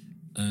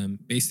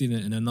basically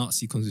in a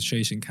Nazi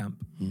concentration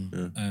camp.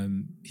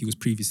 He was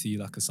previously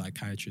like a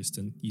psychiatrist,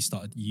 and he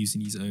started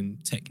using his own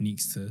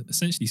techniques to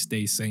essentially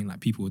stay sane. Like,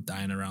 people were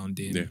dying around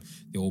him. Yeah.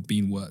 They were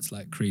being worked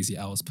like crazy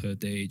hours per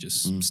day,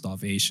 just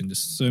starvation,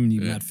 just so many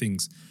mad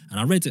things. And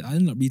I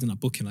ended up reading that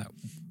book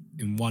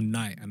in one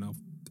night, and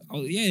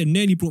it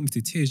nearly brought me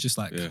to tears, just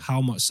like how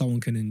much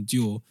someone can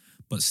endure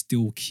but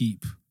still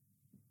keep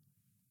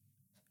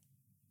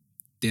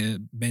their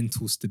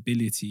mental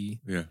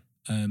stability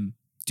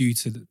due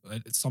to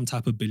some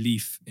type of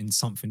belief in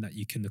something that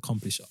you can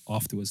accomplish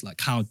afterwards, like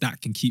how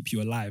that can keep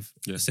you alive,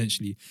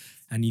 essentially.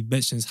 And he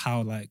mentions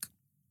how like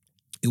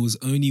it was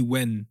only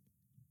when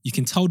you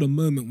can tell the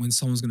moment when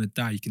someone's going to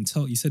die. You can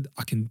tell, he said,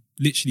 I can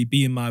literally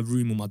be in my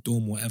room or my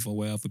dorm or whatever,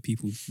 where other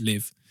people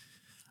live,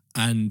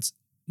 and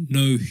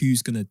know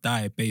who's going to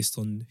die based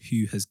on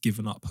who has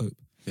given up hope.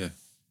 Yeah.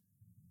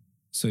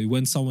 So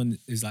when someone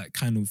is like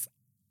kind of,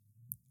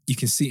 you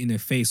can see it in their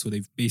face, or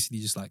they've basically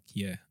just like,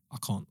 I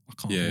can't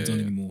hold on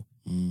anymore.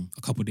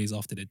 A couple of days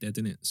after they're dead,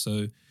 innit?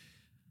 So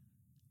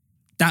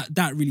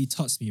that really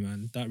touched me,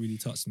 man. That really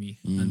touched me.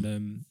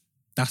 And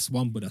that's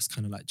one book that's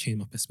kind of like changed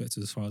my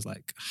perspective as far as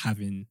like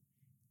having,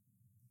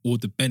 or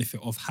the benefit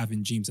of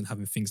having dreams and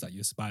having things that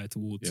you aspire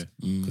towards.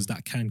 Because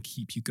that can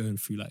keep you going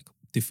through like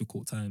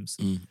difficult times.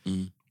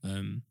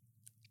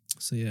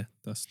 So yeah,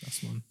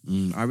 that's one.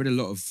 I read a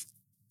lot of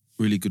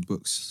really good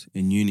books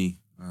in uni.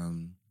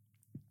 And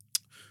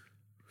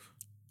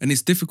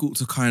it's difficult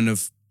to kind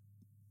of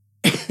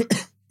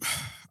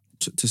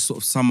to sort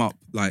of sum up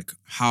like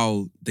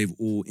how they've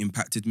all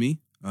impacted me.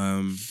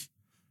 I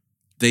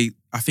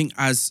think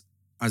as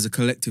a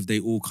collective, they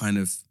all kind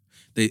of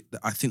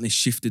I think they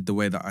shifted the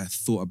way that I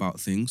thought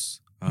about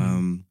things.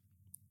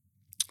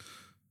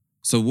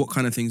 So what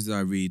kind of things did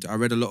I read? I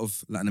read a lot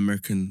of Latin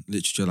American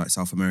literature, like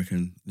South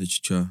American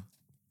literature.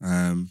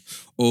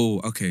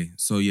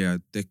 So yeah,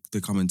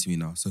 they're coming to me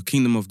now. So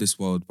Kingdom of This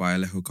World by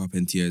Alejo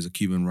Carpentier is a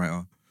Cuban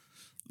writer.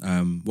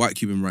 White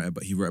Cuban writer,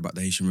 but he wrote about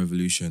the Haitian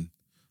Revolution.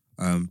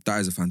 That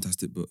is a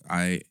fantastic book.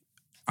 I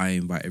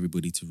invite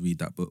everybody to read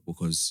that book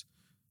because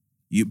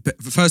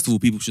first of all,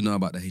 people should know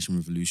about the Haitian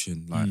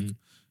Revolution. Like,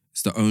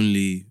 it's the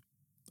only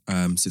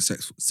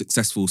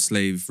successful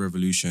slave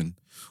revolution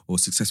or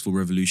successful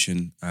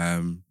revolution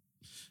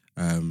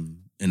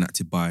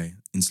enacted by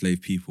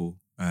enslaved people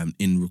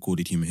in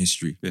recorded human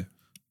history. Yeah.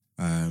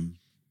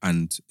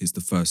 And it's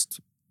the first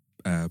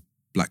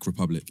Black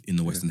Republic in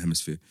the Western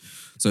Hemisphere.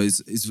 So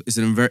it's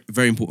a very,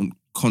 very important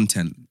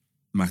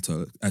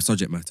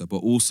subject matter, but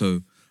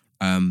also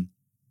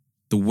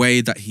the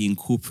way that he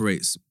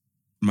incorporates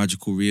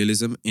magical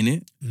realism in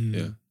it.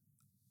 Yeah.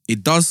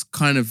 It does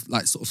kind of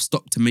like sort of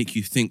stop to make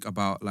you think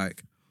about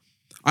like,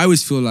 I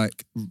always feel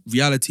like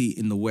reality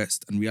in the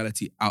West and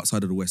reality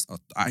outside of the West are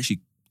actually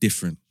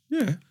different.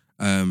 Yeah.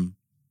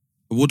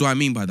 What do I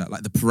mean by that?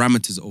 Like the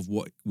parameters of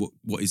what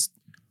is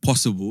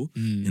possible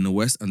in the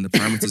West and the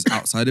parameters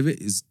outside of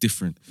it is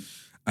different.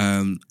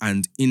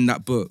 And in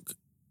that book,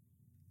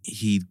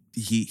 he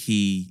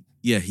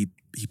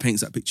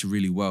paints that picture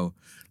really well.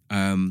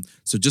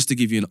 So just to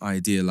give you an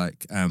idea,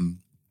 like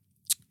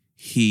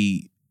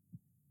he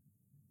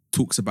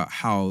talks about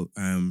how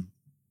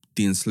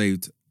the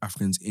enslaved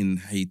Africans in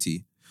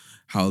Haiti,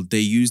 how they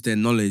use their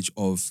knowledge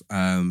of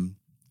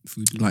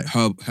like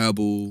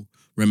herbal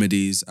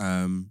remedies,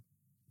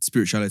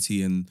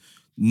 spirituality, and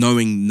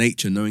knowing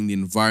nature, knowing the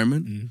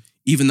environment,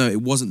 even though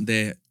it wasn't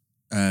their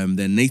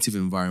native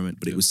environment,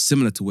 but it was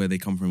similar to where they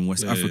come from in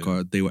West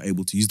Africa. They were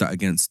able to use that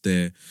against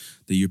the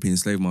European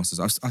slave masters.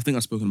 I think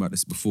I've spoken about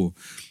this before,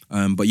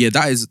 but yeah,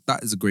 that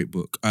is a great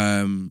book.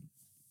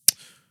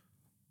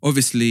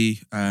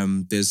 Obviously,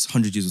 there's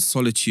 100 Years of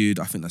Solitude.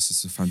 I think that's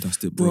just a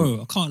fantastic book.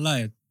 Bro, I can't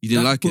lie. You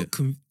didn't like it?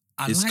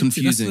 It's It's liked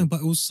confusing. it,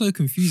 but it was so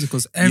confusing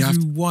because You have to-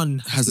 everyone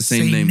has the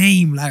same same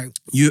name. Like,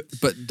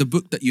 But the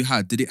book that you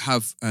had, did it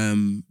have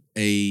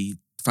a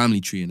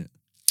family tree in it?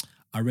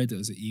 I read it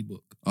as an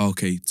ebook,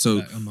 Okay, so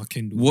like, on my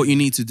Kindle. what you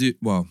need to do,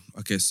 well,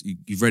 I guess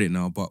you've read it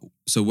now, but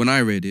so when I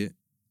read it,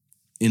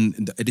 in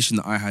the edition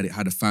that I had, it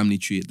had a family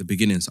tree at the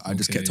beginning, so I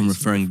just Okay, kept on it's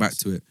referring back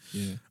reference. to it.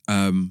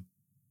 Yeah.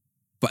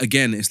 But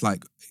again, it's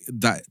like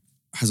that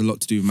has a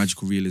lot to do with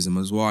magical realism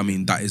as well. I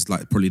mean, that is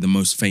like probably the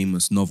most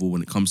famous novel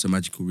when it comes to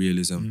magical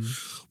realism,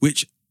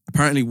 which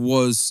apparently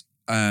was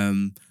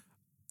a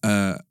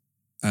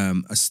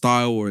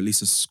style or at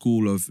least a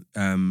school of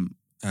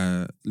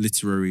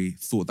literary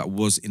thought that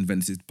was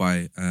invented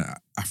by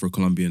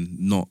Afro-Colombian.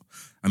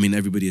 I mean,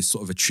 everybody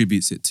sort of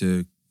attributes it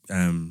to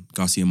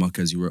Garcia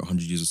Marquez, who wrote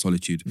 100 Years of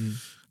Solitude.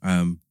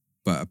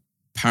 But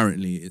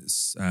apparently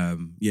it's,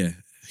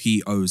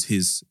 he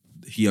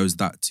owes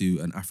that to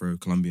an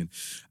Afro-Colombian.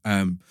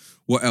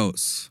 What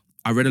else?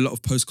 I read a lot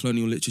of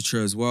post-colonial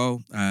literature as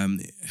well.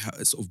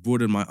 It sort of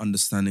broadened my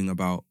understanding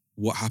about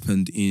what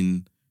happened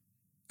in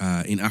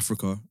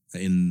Africa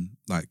in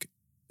like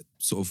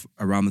sort of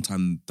around the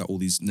time that all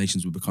these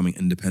nations were becoming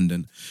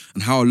independent,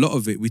 and how a lot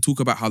of it, we talk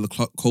about how the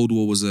Cold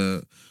War was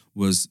a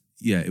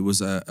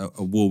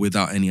war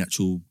without any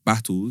actual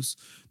battles.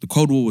 The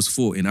Cold War was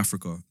fought in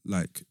Africa.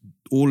 Like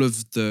all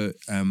of the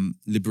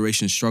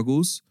liberation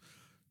struggles,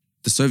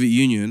 the Soviet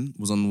Union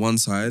was on one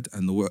side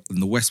and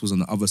the West was on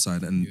the other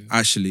side. And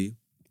actually,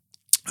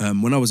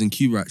 when I was in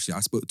Cuba, actually, I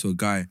spoke to a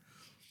guy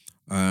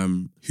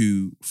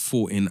who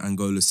fought in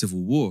Angola's civil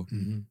war.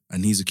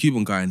 And he's a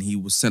Cuban guy, and he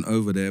was sent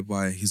over there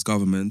by his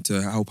government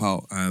to help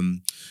out. I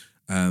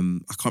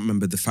can't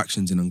remember the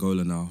factions in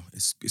Angola now.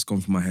 It's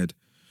gone from my head.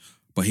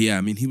 But yeah,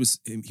 I mean, he was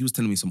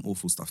telling me some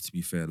awful stuff, to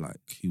be fair. Like,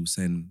 he was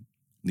saying,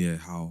 he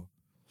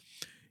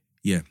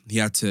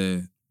had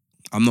to,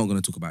 I'm not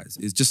going to talk about it.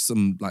 It's just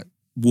some, like,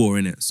 war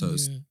in it, so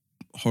it's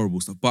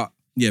horrible stuff. But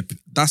yeah,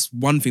 that's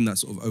one thing that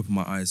sort of opened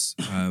my eyes,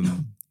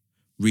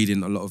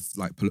 reading a lot of,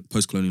 like,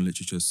 post-colonial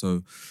literature.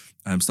 So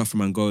stuff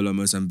from Angola,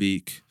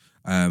 Mozambique,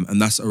 and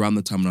that's around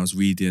the time when I was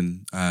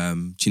reading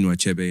Chinua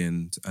Achebe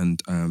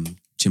and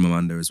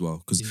Chimamanda as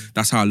well, because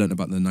that's how I learned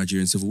about the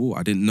Nigerian Civil War.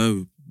 I didn't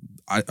know,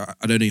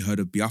 I'd only heard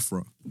of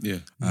Biafra.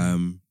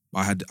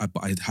 I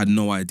had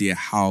no idea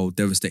how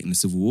devastating the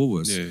Civil War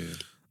was.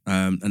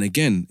 And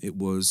again, it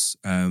was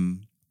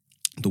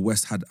the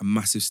West had a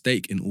massive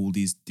stake in all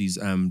these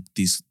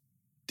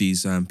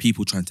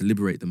people trying to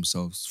liberate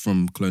themselves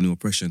from colonial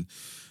oppression.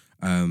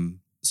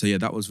 So yeah,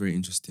 that was very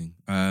interesting.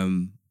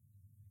 Then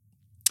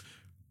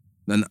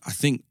I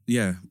think,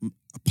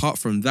 apart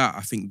from that,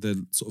 I think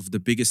the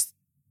biggest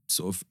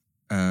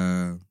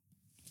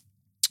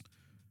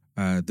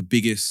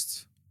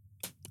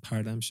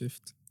Paradigm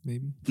shift,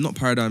 maybe? not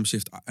paradigm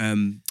shift.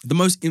 The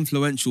most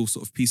influential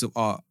sort of piece of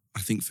art,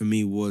 I think, for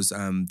me was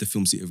the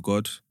film City of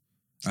God.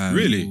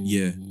 Really?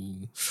 Yeah.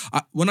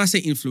 When I say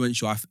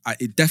influential,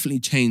 it definitely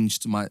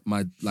changed my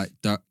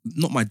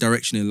not my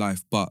direction in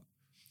life, but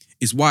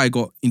it's why I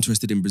got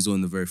interested in Brazil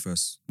in the very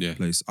first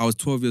place. I was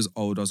 12 years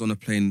old. I was on a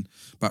plane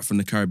back from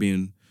the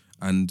Caribbean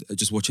and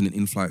just watching an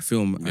in-flight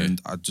film, and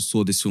I just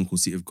saw this film called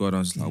City of God. I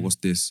was like, "What's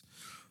this?"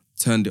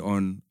 Turned it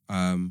on,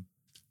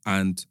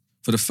 and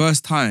for the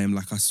first time,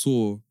 like, I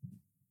saw.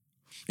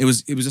 It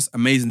was just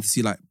amazing to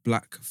see, like,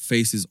 black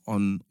faces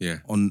on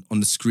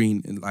the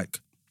screen, and, like,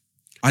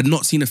 I'd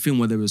not seen a film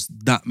where there was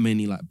that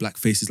many, like, black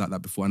faces like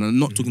that before. And I'm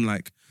not talking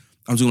like,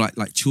 I'm talking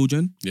like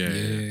children.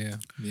 Yeah.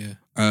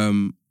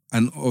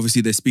 and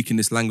obviously they're speaking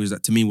this language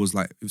that to me was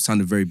like, it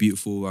sounded very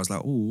beautiful. I was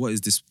like, oh, what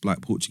is this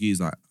like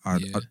Portuguese? Like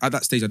at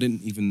that stage, I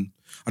don't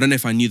know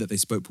if I knew that they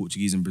spoke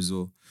Portuguese in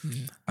Brazil.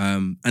 Yeah.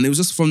 And it was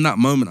just from that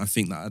moment, I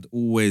think, that I'd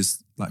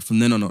always, like from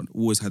then on, I'd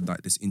always had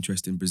like this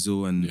interest in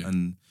Brazil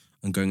and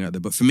going out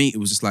there. But for me, it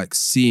was just like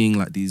seeing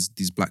like these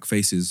black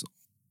faces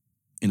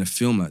in a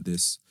film like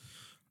this.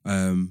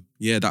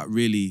 That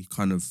really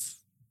kind of,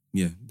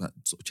 that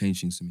sort of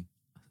changed things to me.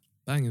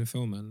 Banging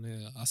film, man.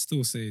 Yeah, I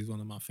still say it's one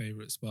of my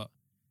favorites, but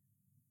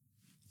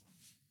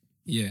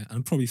yeah,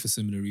 and probably for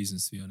similar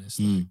reasons, to be honest.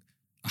 Like,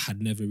 I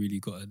had never really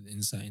got an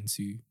insight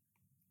into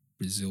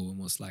Brazil and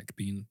what's like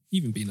being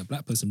a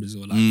black person in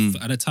Brazil.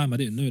 Like at the time, I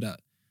didn't know that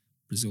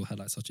Brazil had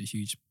like such a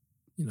huge,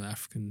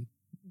 African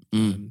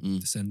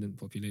descendant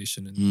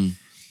population, and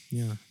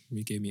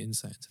really gave me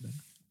insight into that.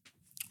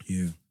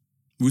 Yeah,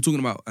 we were talking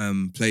about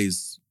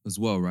plays as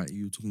well, right?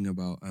 You were talking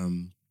about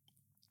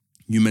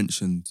you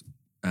mentioned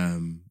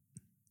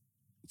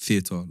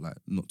theatre like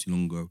not too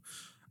long ago,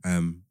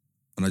 and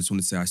I just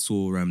want to say I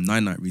saw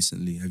Nine Night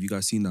recently. Have you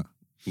guys seen that?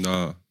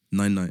 No.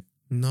 Nine Night.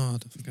 No, I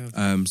don't think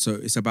I've. So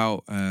it's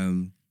about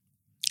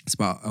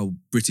a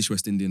British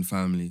West Indian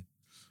family,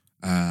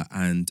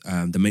 and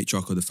the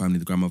matriarch of the family,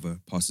 the grandmother,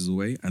 passes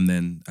away, and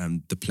then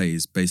the play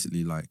is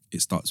basically like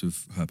it starts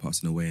with her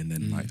passing away, and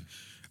then like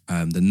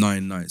the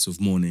 9 nights of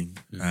mourning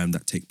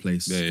that take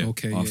place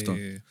Okay,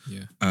 after.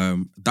 Yeah.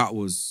 That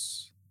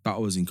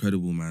was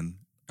incredible, man.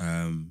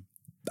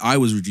 I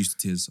was reduced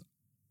to tears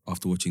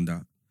after watching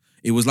that.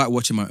 It was like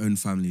watching my own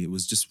family. It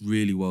was just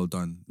really well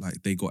done.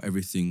 Like they got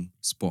everything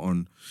spot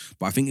on.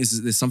 But I think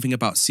there's something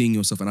about seeing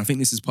yourself, and I think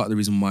this is part of the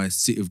reason why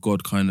City of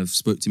God kind of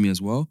spoke to me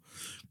as well.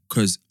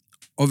 Because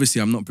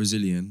obviously I'm not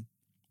Brazilian,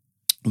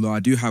 although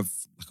I do have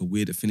like a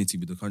weird affinity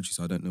with the country,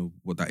 so I don't know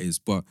what that is.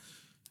 But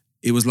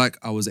it was like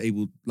I was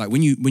able, like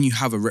when you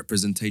have a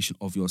representation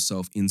of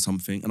yourself in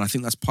something, and I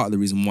think that's part of the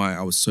reason why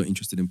I was so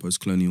interested in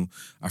post-colonial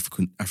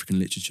African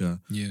literature,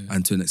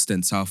 and to an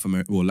extent South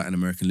American or Latin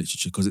American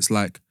literature, because it's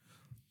like,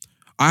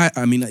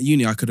 I mean, at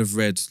uni, I could have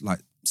read like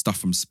stuff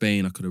from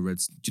Spain. I could have read,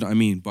 do you know what I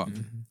mean? But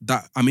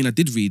I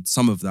did read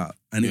some of that,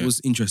 and it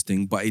was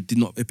interesting, but it did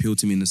not appeal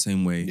to me in the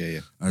same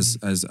way as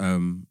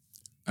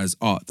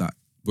art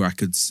where I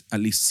could at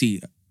least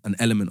see an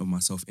element of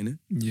myself in it.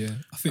 Yeah,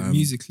 I think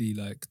musically,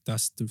 like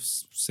that's the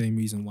same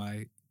reason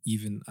why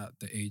even at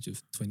the age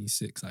of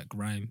 26, like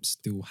grime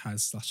still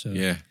has such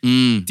a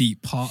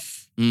deep part.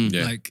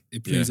 Like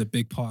it plays a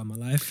big part in my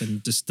life,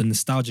 and just the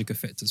nostalgic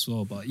effect as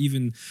well. But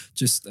even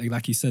just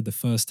like you said, the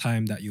first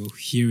time that you're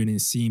hearing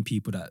and seeing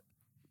people that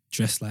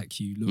dress like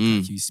you, look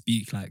like you,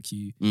 speak like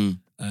you,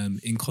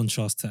 in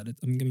contrast to,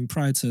 I mean,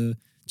 prior to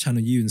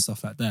Channel U and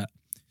stuff like that,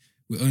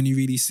 we're only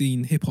really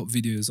seeing hip hop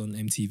videos on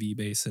MTV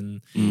base,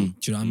 and do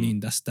you know what I mean?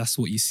 That's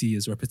what you see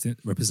as representation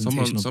of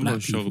black people. Someone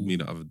showed me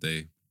the other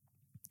day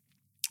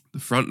the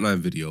Frontline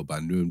video by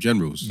Newham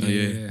Generals.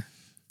 Yeah.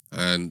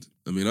 And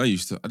I mean, I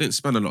didn't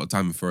spend a lot of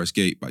time in Forest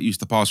Gate, but I used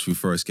to pass through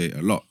Forest Gate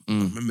a lot. I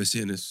remember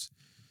seeing this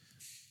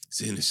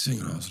thing,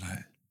 and I was like,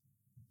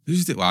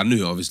 who's it? Well, I knew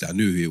who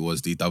it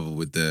was, the double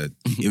with the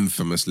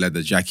infamous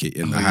leather jacket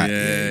in the hat.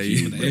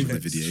 The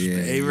video.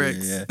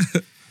 A-Rex.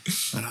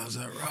 And I was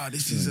like, right,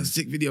 this is a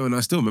sick video. And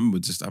I still remember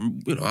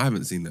I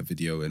haven't seen that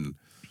video in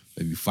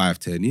maybe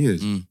 5-10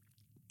 years. And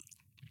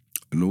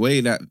the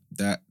way that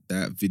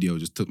video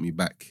just took me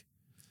back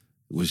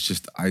was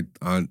just, I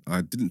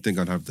didn't think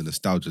I'd have the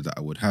nostalgia that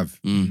I would have.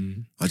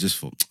 I just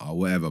thought, oh,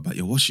 whatever, but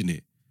you're watching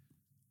it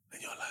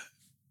and you're like,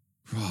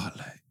 right,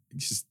 like, it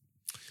just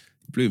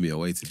blew me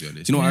away, to be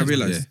honest. Do you know what I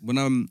realised?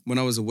 When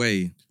I was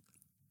away,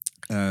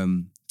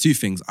 two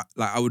things.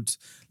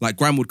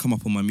 Grime would come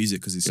up on my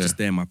music because it's just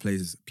there in my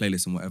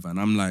playlist and whatever. And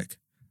I'm like,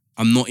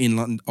 I'm not in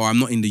London, or I'm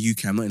not in the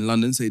UK, I'm not in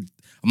London, so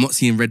I'm not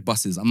seeing red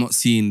buses, I'm not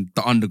seeing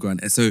the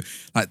underground. And so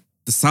like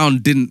the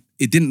sound didn't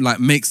like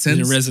make sense.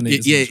 It didn't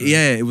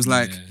resonate. It was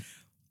like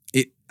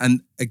it.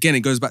 And again,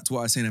 it goes back to what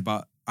I was saying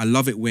about, I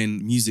love it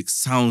when music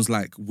sounds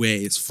like where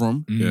it's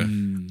from.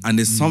 And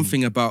there's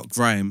something about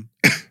grime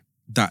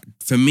that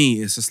for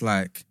me, it's just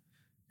like,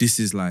 this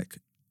is like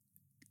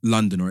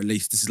London, or at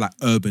least this is like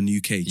urban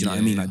UK. Do you know what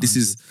I mean? Like this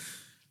is,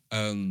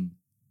 and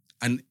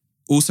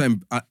also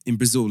in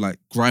Brazil, like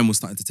grime was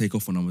starting to take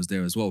off when I was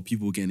there as well.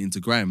 People were getting into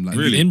grime. Like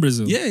really? In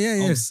Brazil?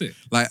 Yeah. Oh, sick.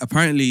 Like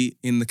apparently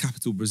in the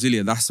capital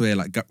Brasilia, that's where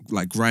like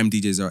grime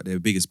DJs are at their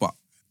biggest. But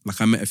like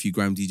I met a few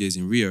grime DJs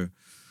in Rio,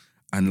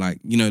 and like,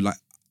 you know, like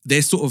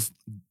they're sort of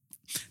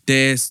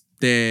they're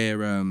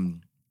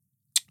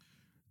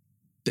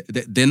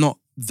not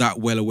that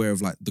well aware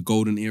of like the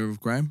golden era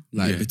of grime,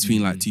 like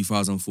between like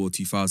 2004,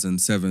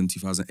 2007,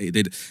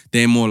 2008.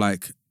 They're more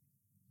like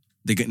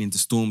they're getting into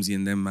Stormzy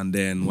and them and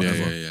there and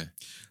whatever.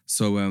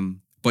 So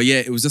but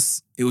yeah, it was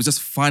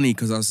just funny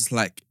because I was just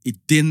like,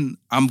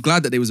 I'm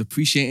glad that they was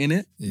appreciating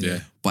it.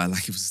 But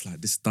like it was just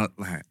like this stuff,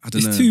 like I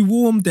don't know. It's too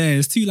warm there.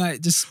 It's too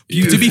like just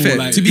beautiful.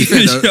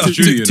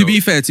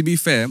 To be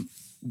fair,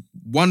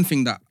 one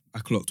thing that I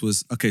clocked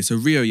was, okay, so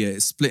Rio,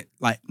 it's split,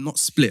 like not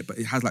split, but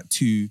it has like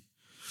two.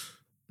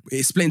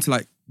 It's split into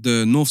like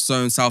the North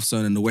Zone, South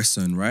Zone, and the West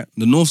Zone, right?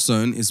 The North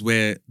Zone is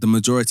where the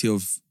majority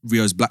of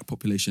Rio's black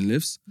population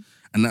lives,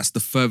 and that's the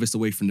furthest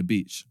away from the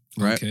beach,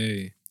 right?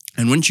 Okay.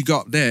 And once you go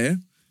up there,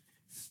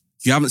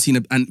 you haven't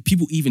seen and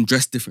people even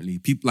dress differently.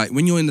 People like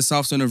when you're in the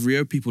South Zone of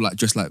Rio, people like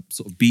dress like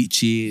sort of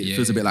beachy. It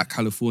feels a bit like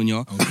California.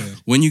 Okay.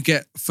 When you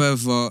get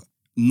further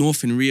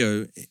north in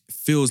Rio, it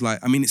feels like,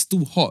 I mean, it's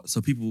still hot,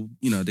 so people,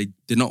 you know, they're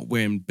not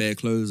wearing bare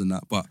clothes and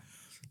that, but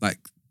like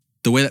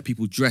the way that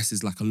people dress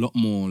is like a lot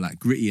more like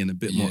gritty and a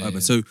bit more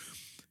urban. So,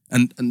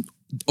 and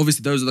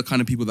obviously those are the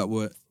kind of people that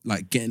were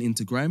like getting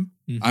into grime.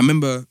 I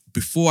remember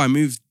before I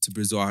moved to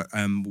Brazil,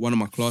 one of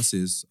my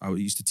classes, I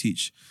used to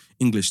teach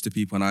English to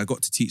people, and I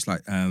got to teach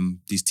like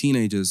these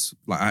teenagers.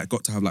 Like I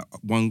got to have like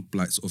one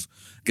like sort of,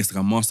 I guess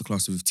like a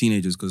masterclass with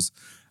teenagers because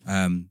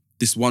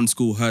this one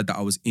school heard that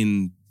I was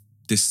in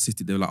this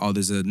city. They were like, oh,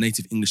 there's a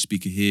native English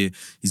speaker here.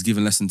 He's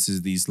giving lessons to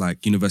these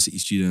like university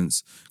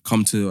students.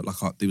 Come to like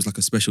there was like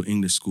a special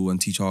English school and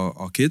teach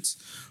our kids.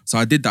 So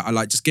I did that. I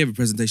like just gave a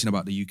presentation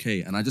about the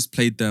UK, and I just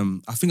played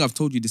them. I think I've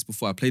told you this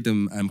before. I played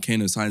them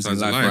Kano Science and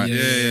Life, right?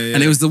 Yeah.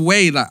 And it was the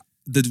way that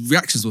the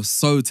reactions were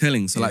so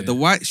telling. So like the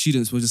white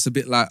students were just a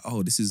bit like,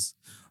 oh, this is,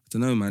 I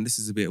don't know, man, this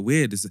is a bit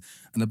weird.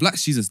 And the black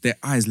students, their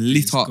eyes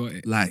lit up.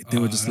 Like they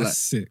were just like,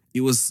 sick.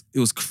 it was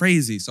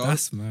crazy. So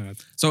That's mad.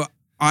 So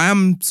I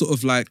am sort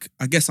of like,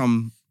 I guess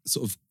I'm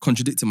sort of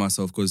contradicting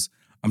myself because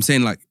I'm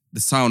saying like the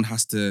sound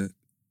has to,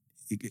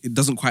 it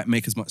doesn't quite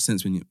make as much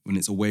sense when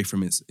it's away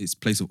from its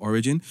place of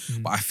origin.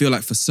 But I feel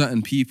like for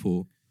certain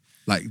people,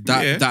 like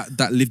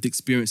that lived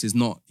experience is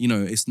not, you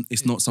know,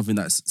 it's not something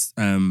that's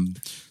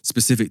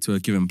specific to a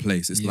given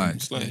place. It's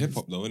like hip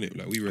hop though, isn't it?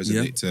 Like we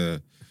resonate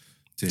to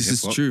this hip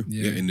hop. is true.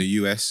 Yeah, in the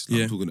US,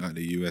 I'm talking out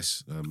the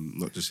US,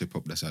 not just hip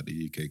hop that's out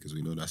the UK because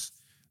we know that's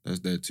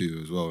there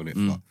too as well,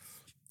 innit?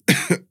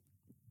 But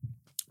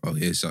I'll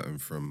hear something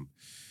from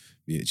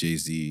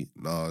Jay-Z,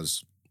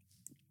 Nas,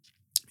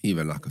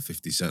 even like a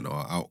 50 Cent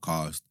or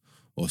Outkast,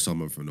 or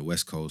someone from the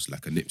West Coast,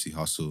 like a Nipsey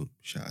Hussle.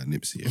 Shout out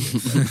Nipsey.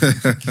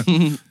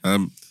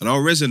 And I'll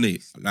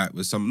resonate like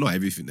with not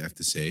everything they have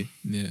to say.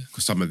 Yeah.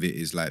 Because some of it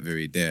is like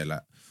very there.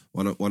 Like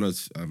one of I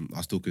was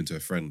talking to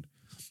a friend,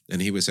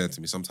 and he was saying to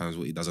me sometimes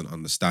what he doesn't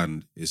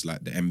understand is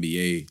like the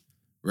NBA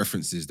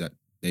references that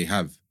they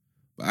have.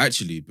 But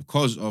actually,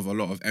 because of a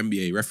lot of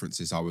NBA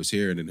references I was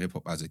hearing in hip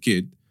hop as a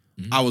kid,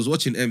 I was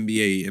watching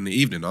NBA in the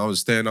evening. I was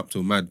staying up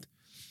till mad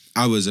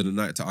hours of the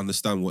night to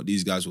understand what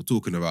these guys were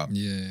talking about.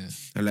 Yeah.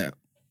 And like,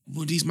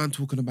 what are these man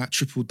talking about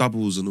triple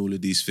doubles and all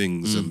of these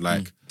things and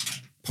like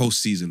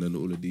postseason and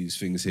all of these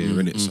things here,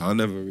 innit? So I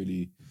never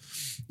really,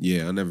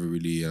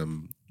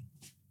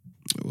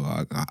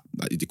 well,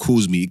 it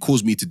calls me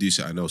to do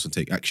something else and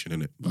take action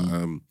in it. But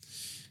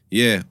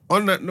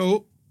on that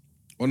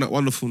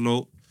wonderful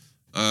note,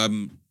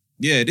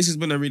 this has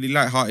been a really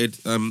light-hearted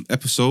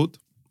episode.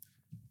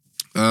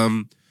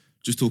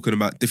 Just talking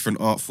about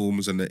different art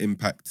forms and the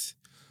impact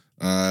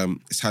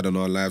it's had on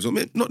our lives. I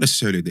mean, not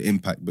necessarily the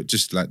impact, but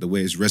just like the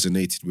way it's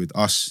resonated with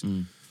us.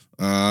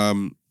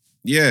 I'm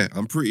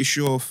pretty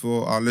sure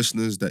for our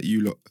listeners that you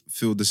lot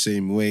feel the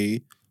same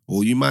way,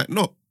 or you might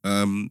not.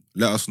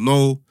 Let us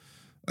know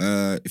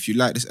if you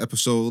like this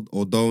episode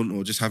or don't,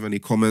 or just have any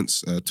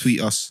comments.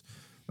 Tweet us.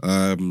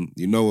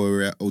 You know where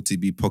we're at,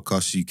 OTB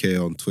Podcast UK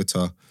on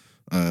Twitter.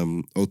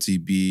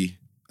 OTB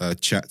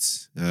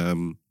chats.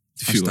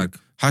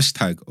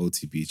 Hashtag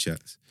OTB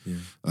chats.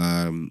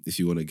 If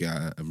you want to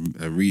get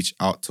and reach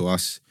out to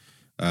us,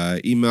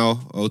 email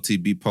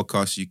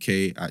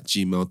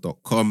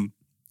otbpodcastuk@gmail.com.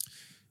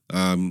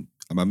 Am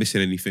I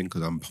missing anything?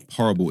 Because I'm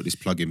horrible at this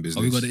plugin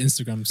business. Oh, we got the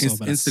Instagram.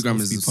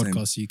 Instagram is the same.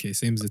 Podcast UK,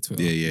 same as the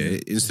Twitter. Yeah.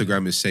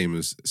 Instagram is same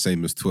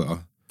as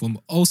Twitter. But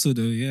also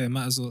though,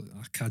 might as well.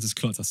 I just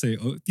clocked. I say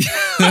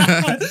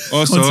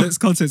Also,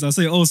 context. I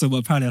say also, but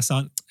apparently I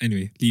sound.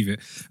 Anyway, leave it.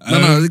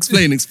 No,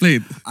 explain.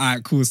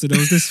 Alright, cool. So there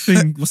was this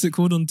thing. What's it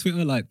called on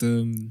Twitter? Like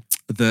the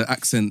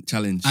accent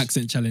challenge.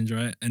 Accent challenge,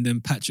 right? And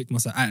then Patrick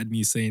must have added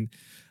me saying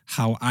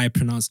how I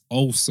pronounce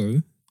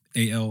also,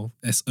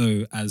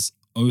 ALSO, as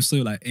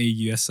also, like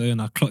AUSO, and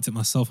I clocked it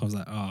myself. I was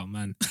like, oh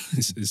man,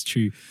 this is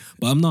true.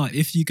 But I'm not.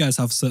 If you guys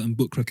have certain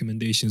book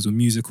recommendations or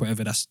music,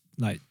 whatever that's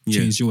like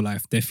changed your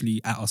life,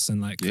 definitely at us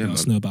and like let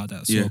us know about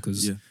that as well,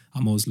 because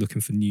I'm always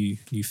looking for new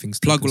things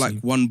to plug, consume.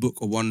 like one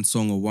book or one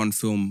song or one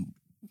film.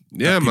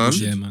 Yeah, man.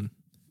 Yeah, man.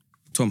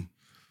 Tom.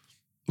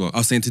 What? I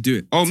was saying to do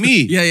it. Oh,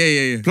 me?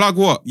 Yeah. Plug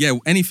what? Yeah,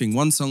 anything.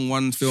 One song,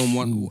 one film,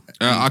 one.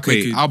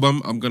 Okay,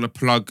 album I'm gonna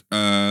plug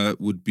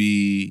would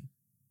be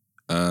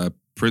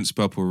Prince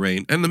Purple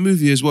Rain, and the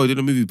movie as well. He did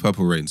a movie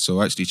Purple Rain,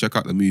 so actually check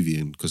out the movie,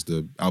 and because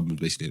the album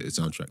basically the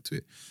soundtrack to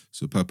it.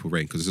 So Purple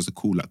Rain, because it's just a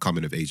cool like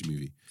coming of age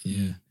movie.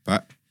 Yeah.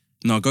 But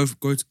no, go to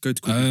quick.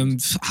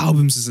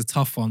 Albums is a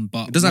tough one,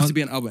 but it doesn't have to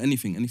be an album.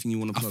 Anything you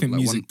want to plug. I think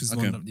like music is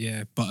one.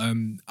 Yeah, but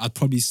I'd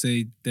probably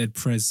say Dead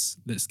Prez,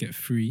 Let's Get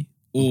Free,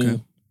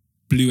 or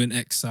Blue and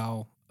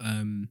Exile.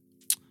 I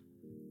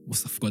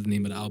forgot the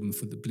name of the album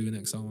for the Blue and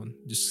Exile one.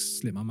 Just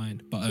slipped my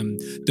mind. But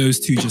those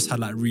two just had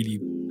like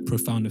really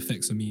profound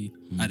effects on me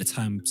at the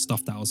time.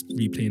 Stuff that I was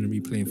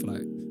replaying for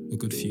like a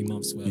good few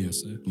months, whatever. Yeah,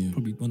 So yeah.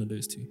 probably one of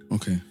those two.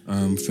 Okay.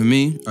 For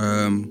me,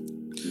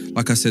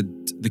 like I said,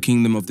 The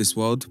Kingdom of This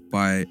World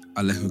by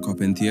Alejo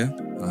Carpentier.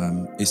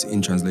 It's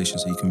in translation,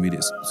 so you can read it.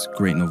 It's a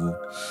great novel.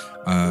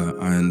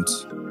 And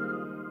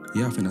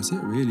yeah, I think that's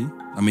it, really.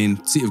 I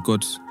mean, City of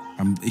God.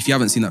 If you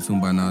haven't seen that film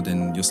by now,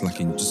 then you're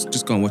slacking.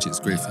 Just go and watch it. It's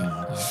a great film.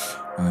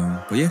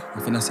 Yeah. But yeah, I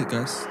think that's it,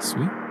 guys.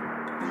 Sweet.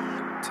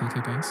 Take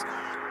care, guys.